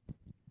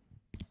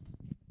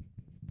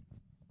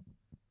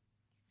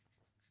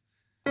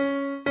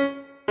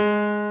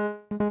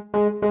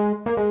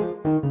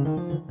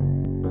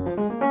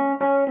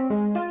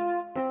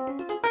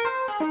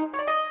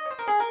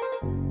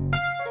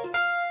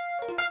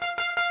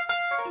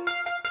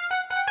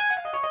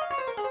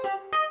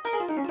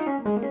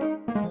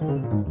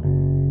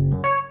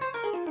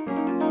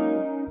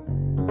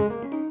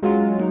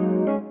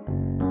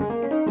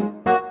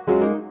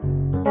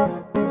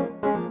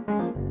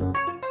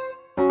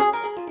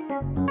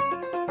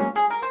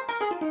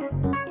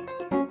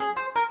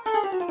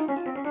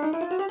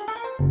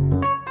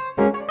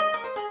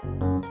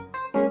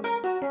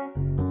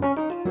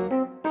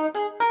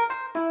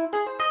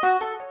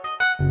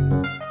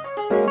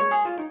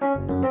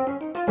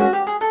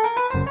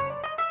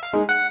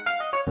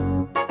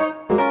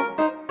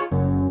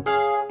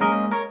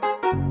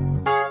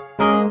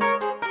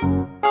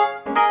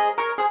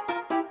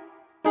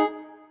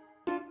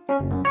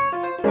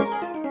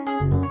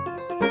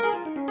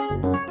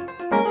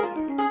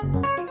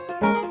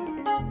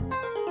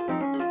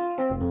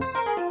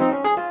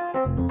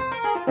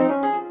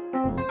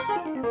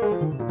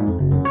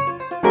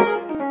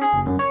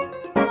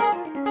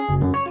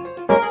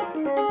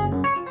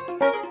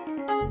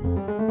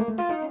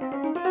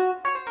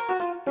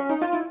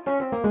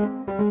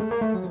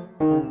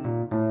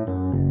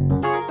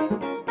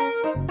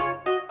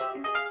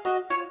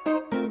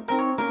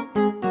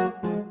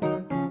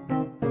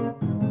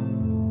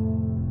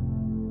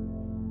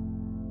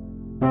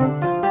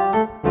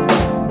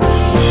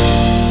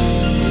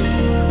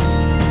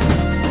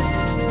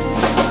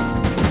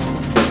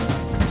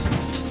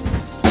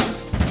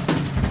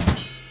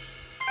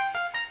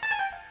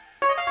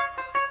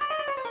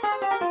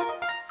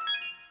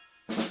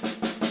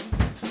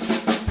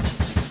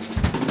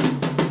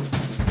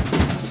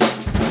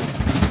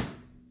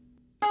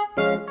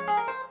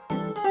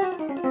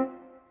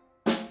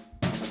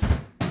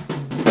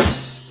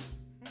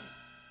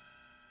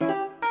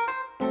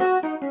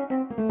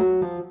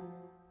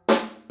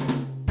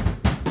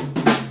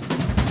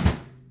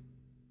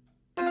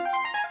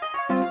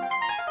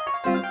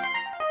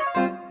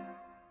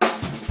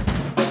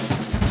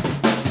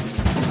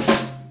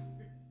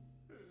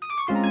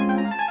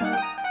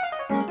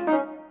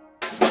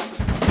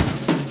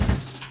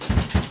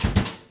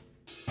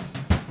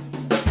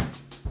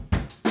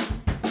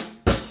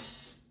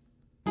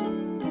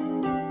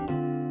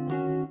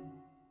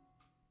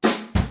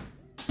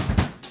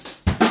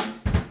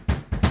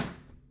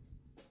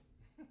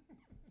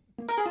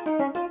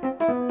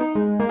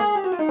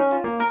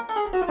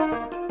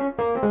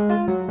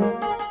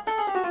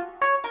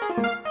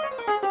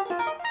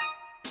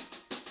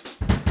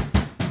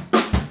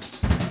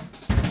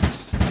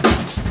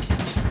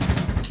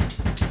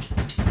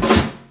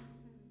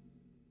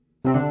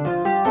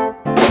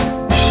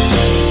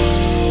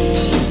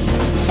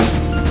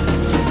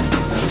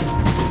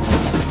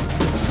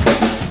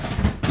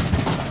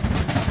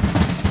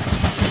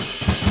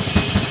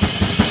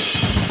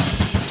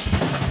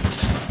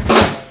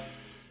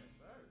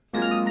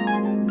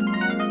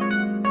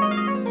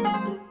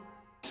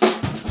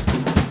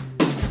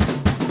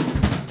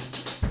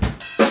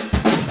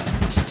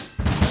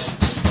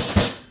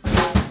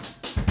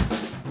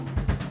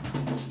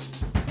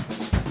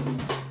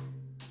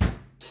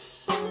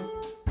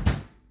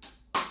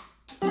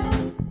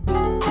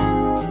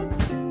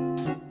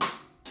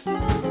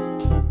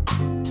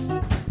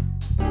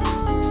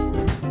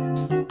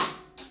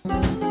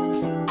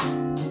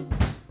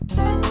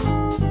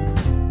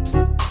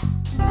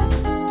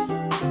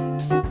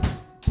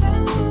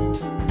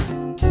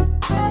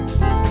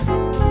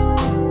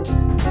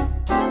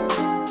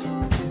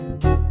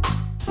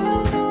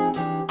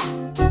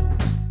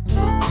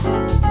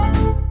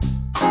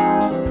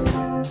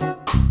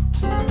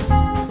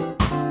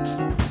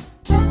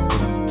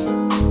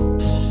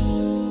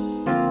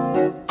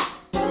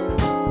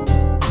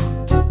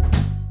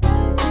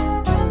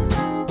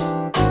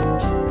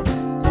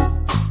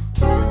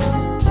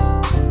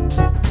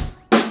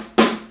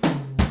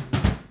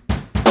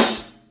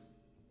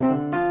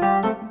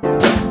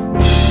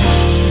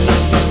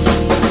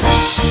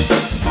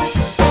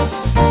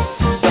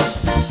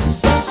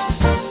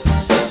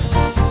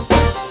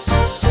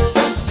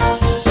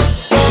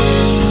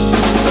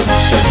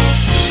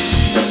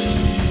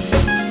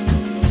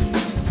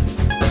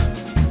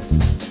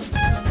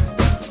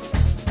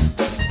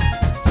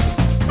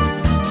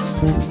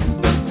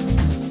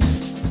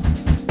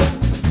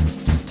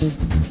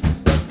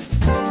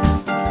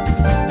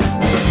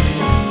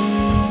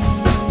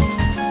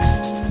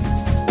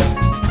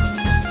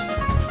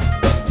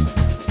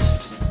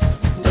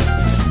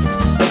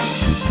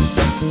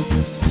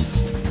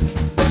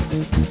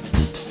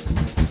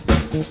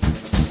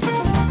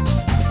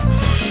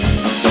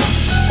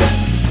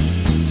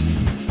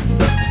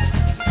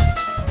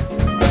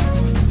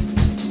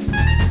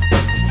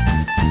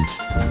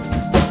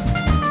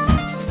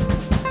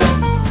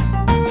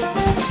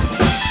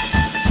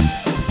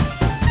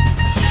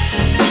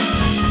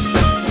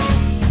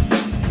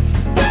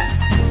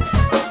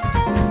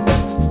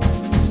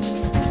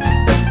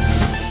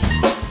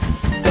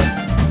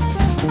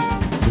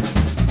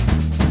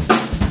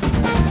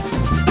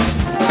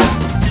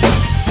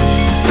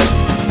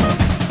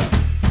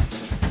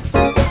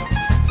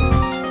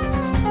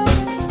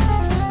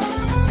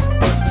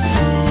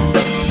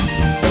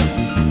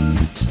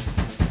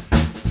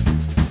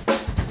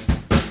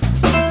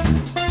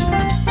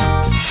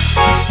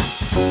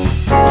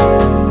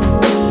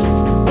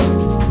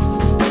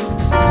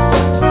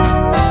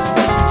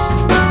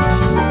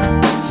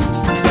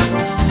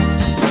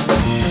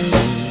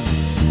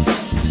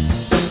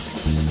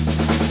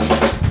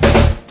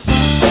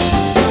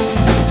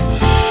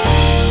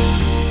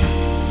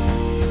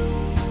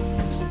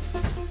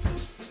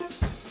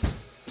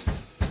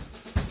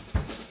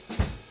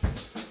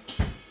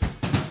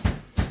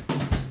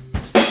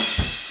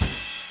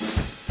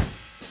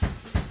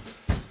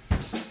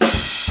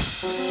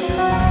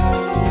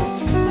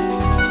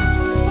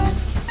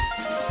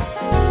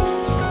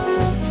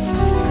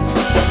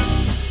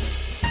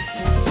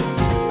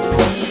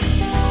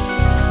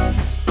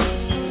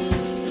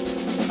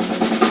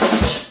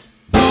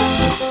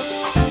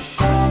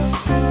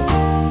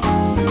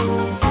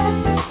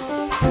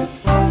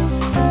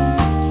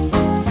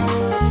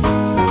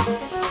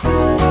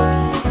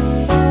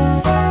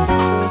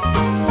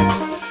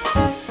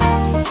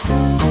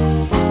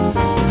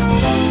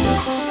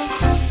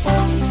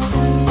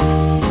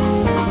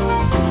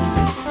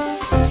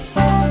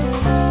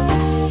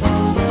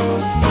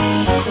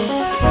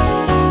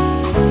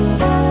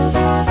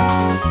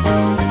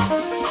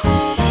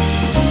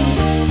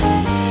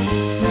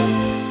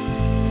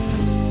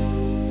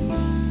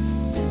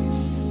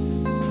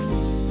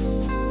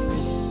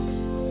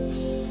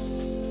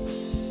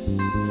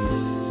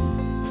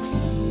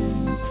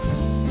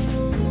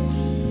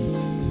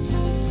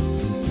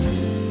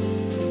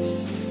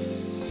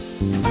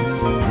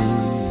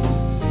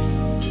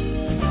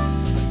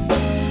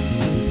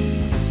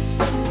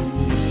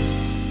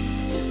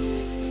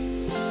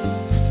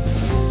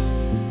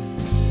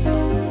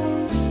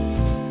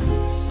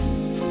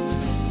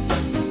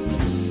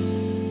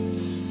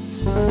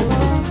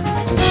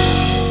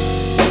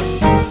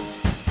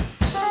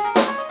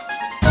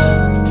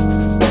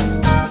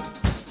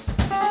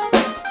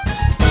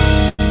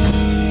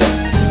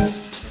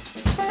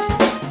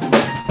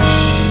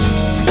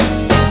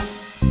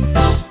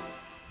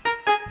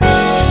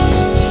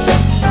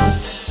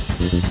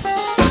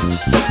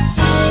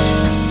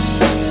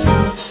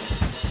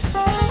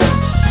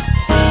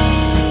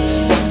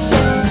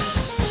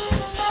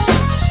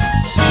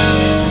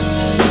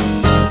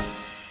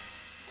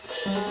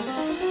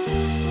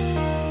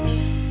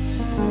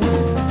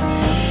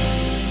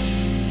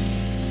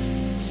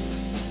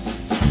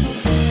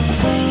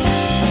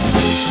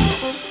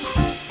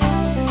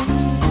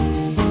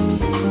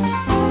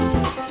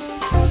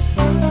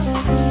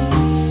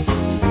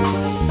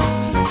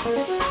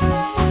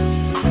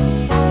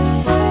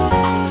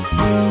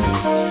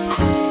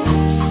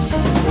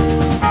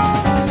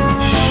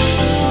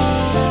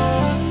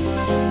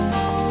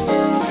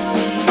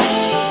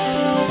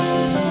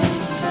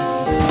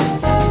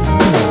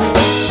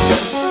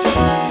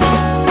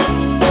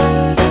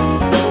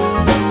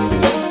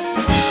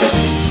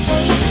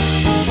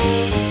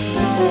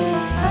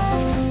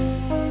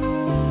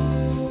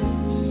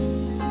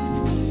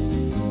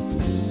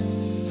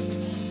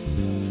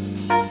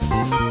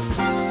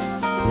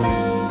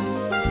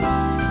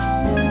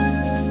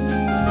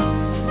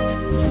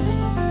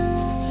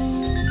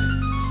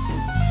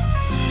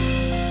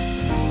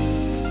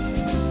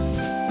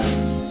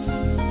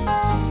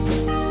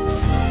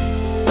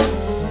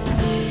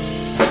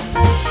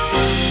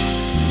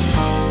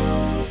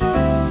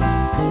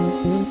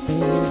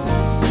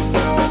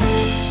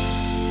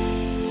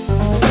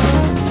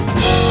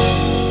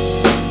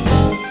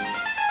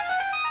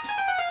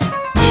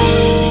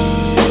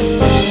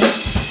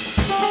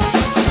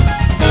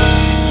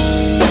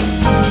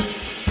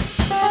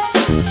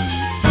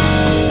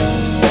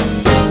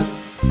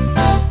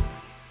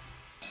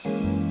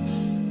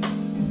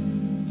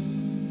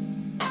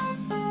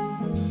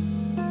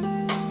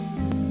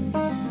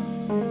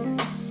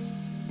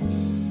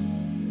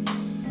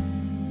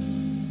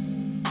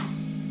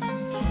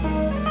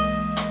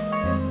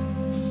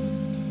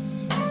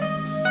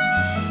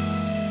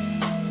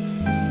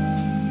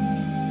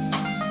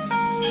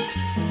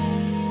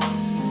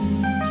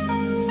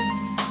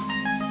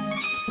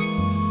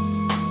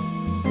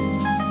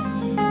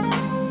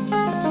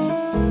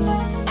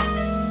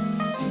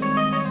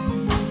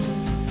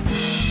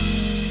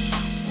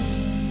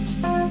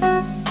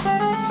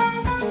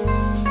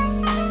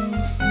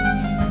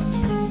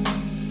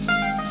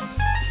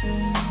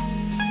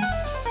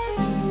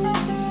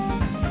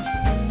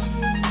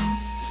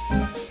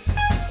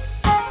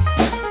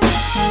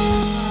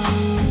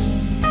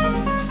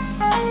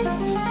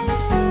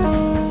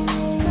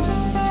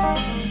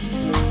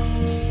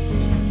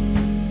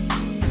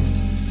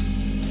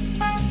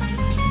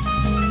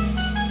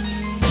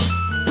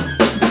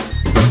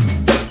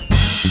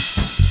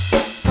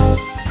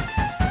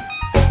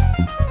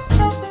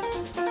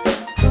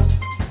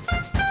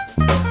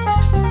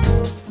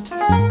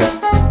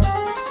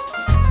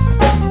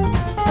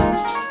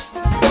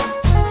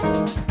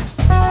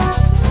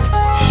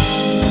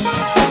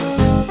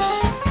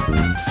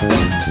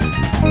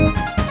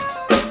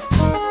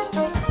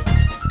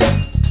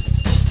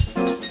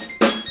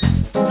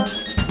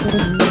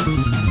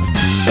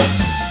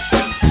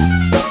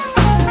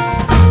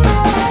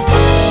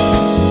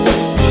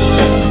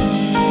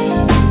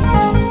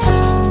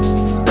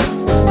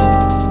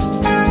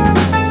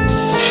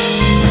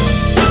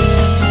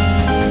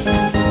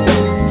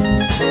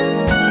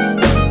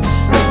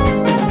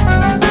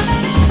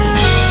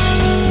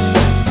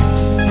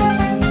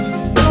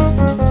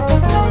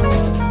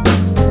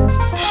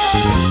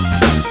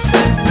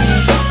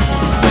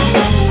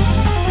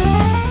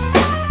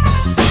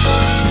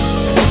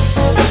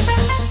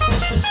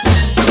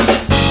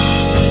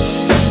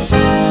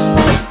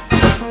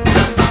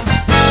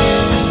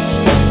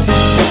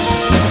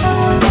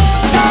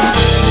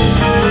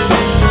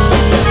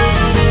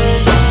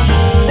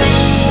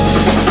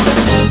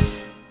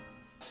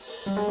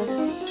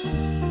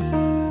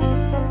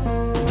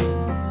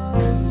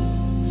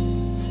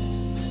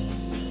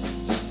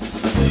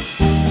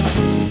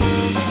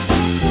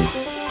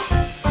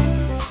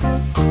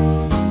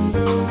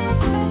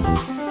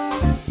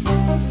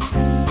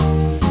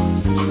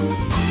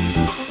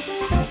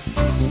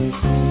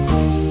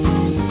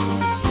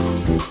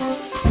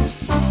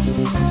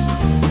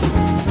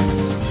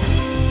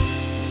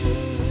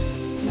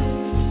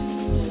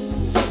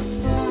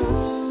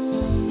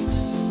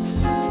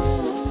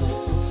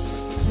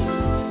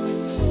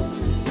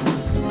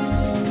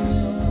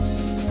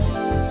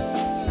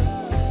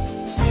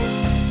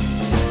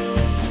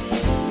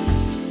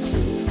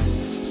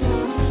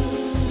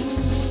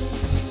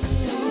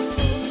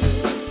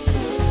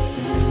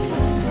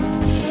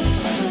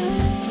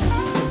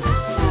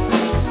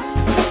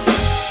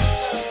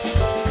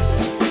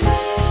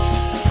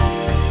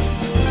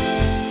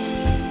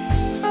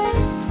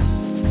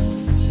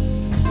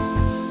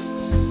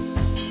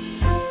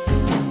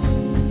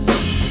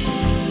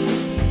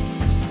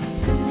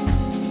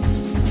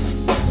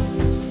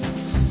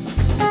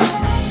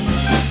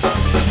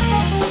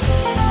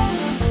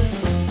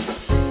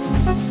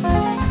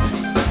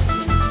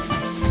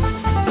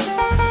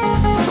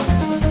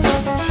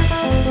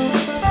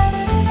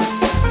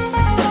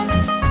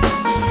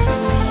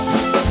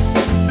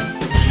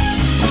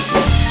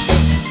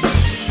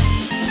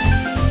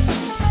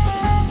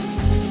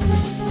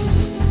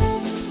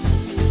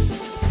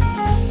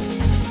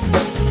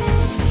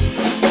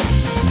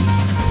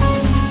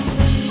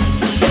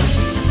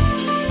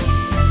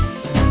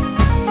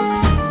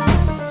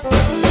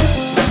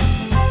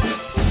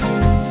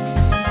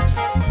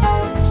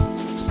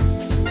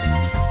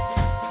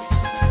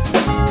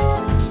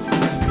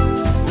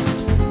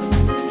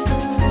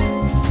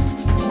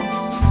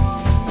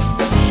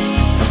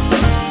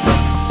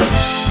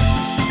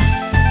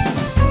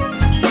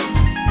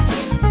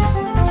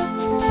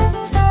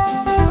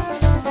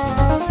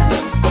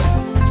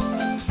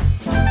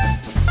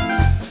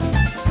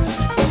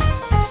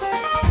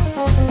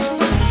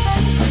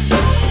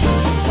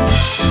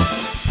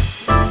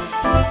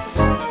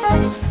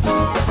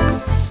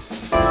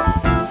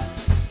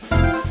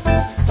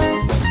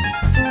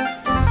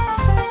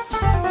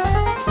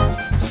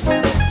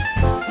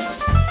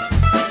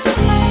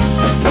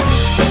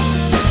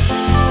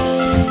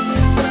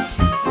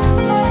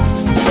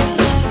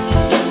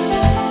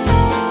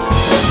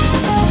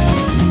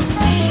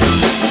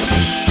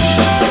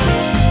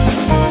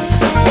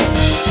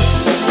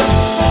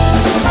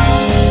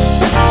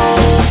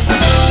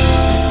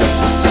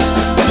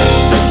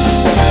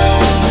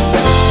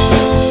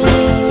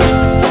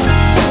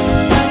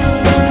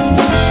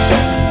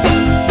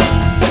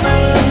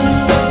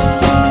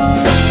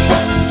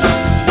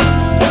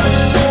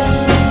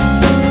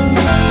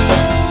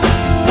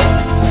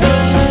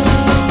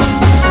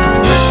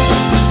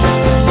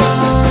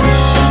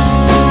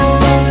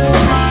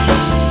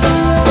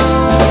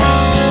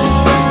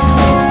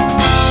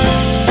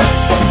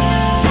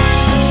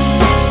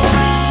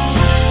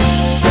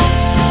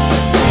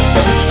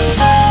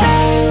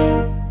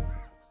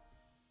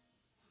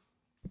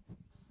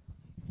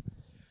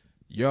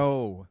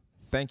 Yo,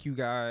 thank you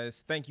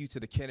guys. Thank you to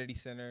the Kennedy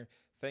Center.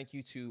 Thank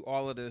you to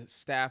all of the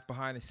staff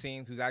behind the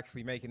scenes who's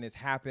actually making this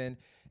happen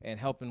and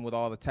helping with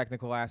all the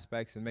technical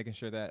aspects and making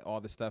sure that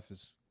all the stuff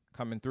is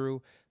coming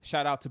through.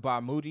 Shout out to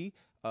Bob Moody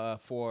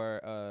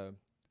for,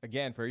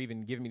 again, for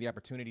even giving me the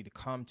opportunity to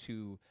come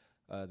to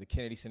the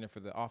Kennedy Center for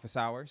the office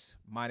hours.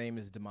 My name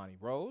is Damani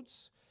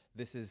Rhodes.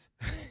 This is,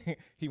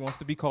 he wants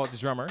to be called the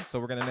drummer,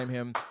 so we're going to name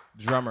him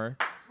Drummer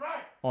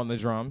on the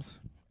drums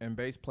and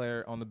bass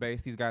player on the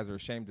bass. These guys are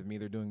ashamed of me.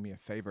 They're doing me a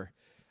favor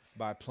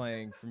by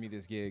playing for me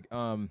this gig.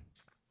 But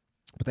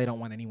they don't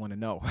want anyone to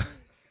know.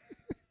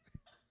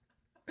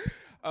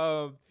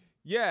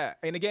 Yeah,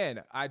 and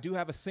again, I do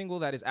have a single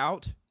that is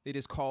out. It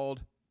is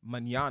called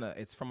Mañana.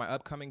 It's from my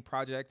upcoming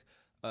project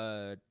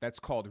that's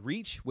called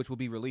R.E.A.C.H, which will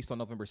be released on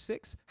November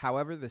 6th.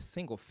 However, the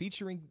single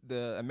featuring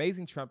the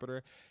amazing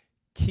trumpeter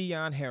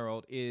Keon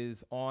Harold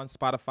is on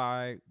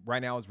Spotify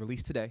right now. Is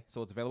released today,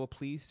 so it's available.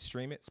 Please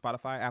stream it.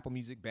 Spotify, Apple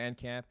Music,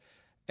 Bandcamp,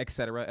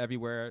 etc.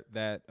 Everywhere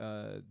that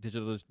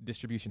digital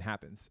distribution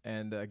happens.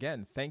 And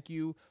again, thank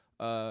you,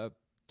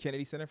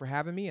 Kennedy Center, for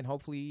having me, and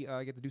hopefully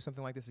I get to do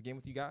something like this again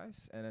with you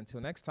guys. And until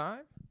next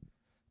time,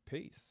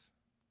 peace.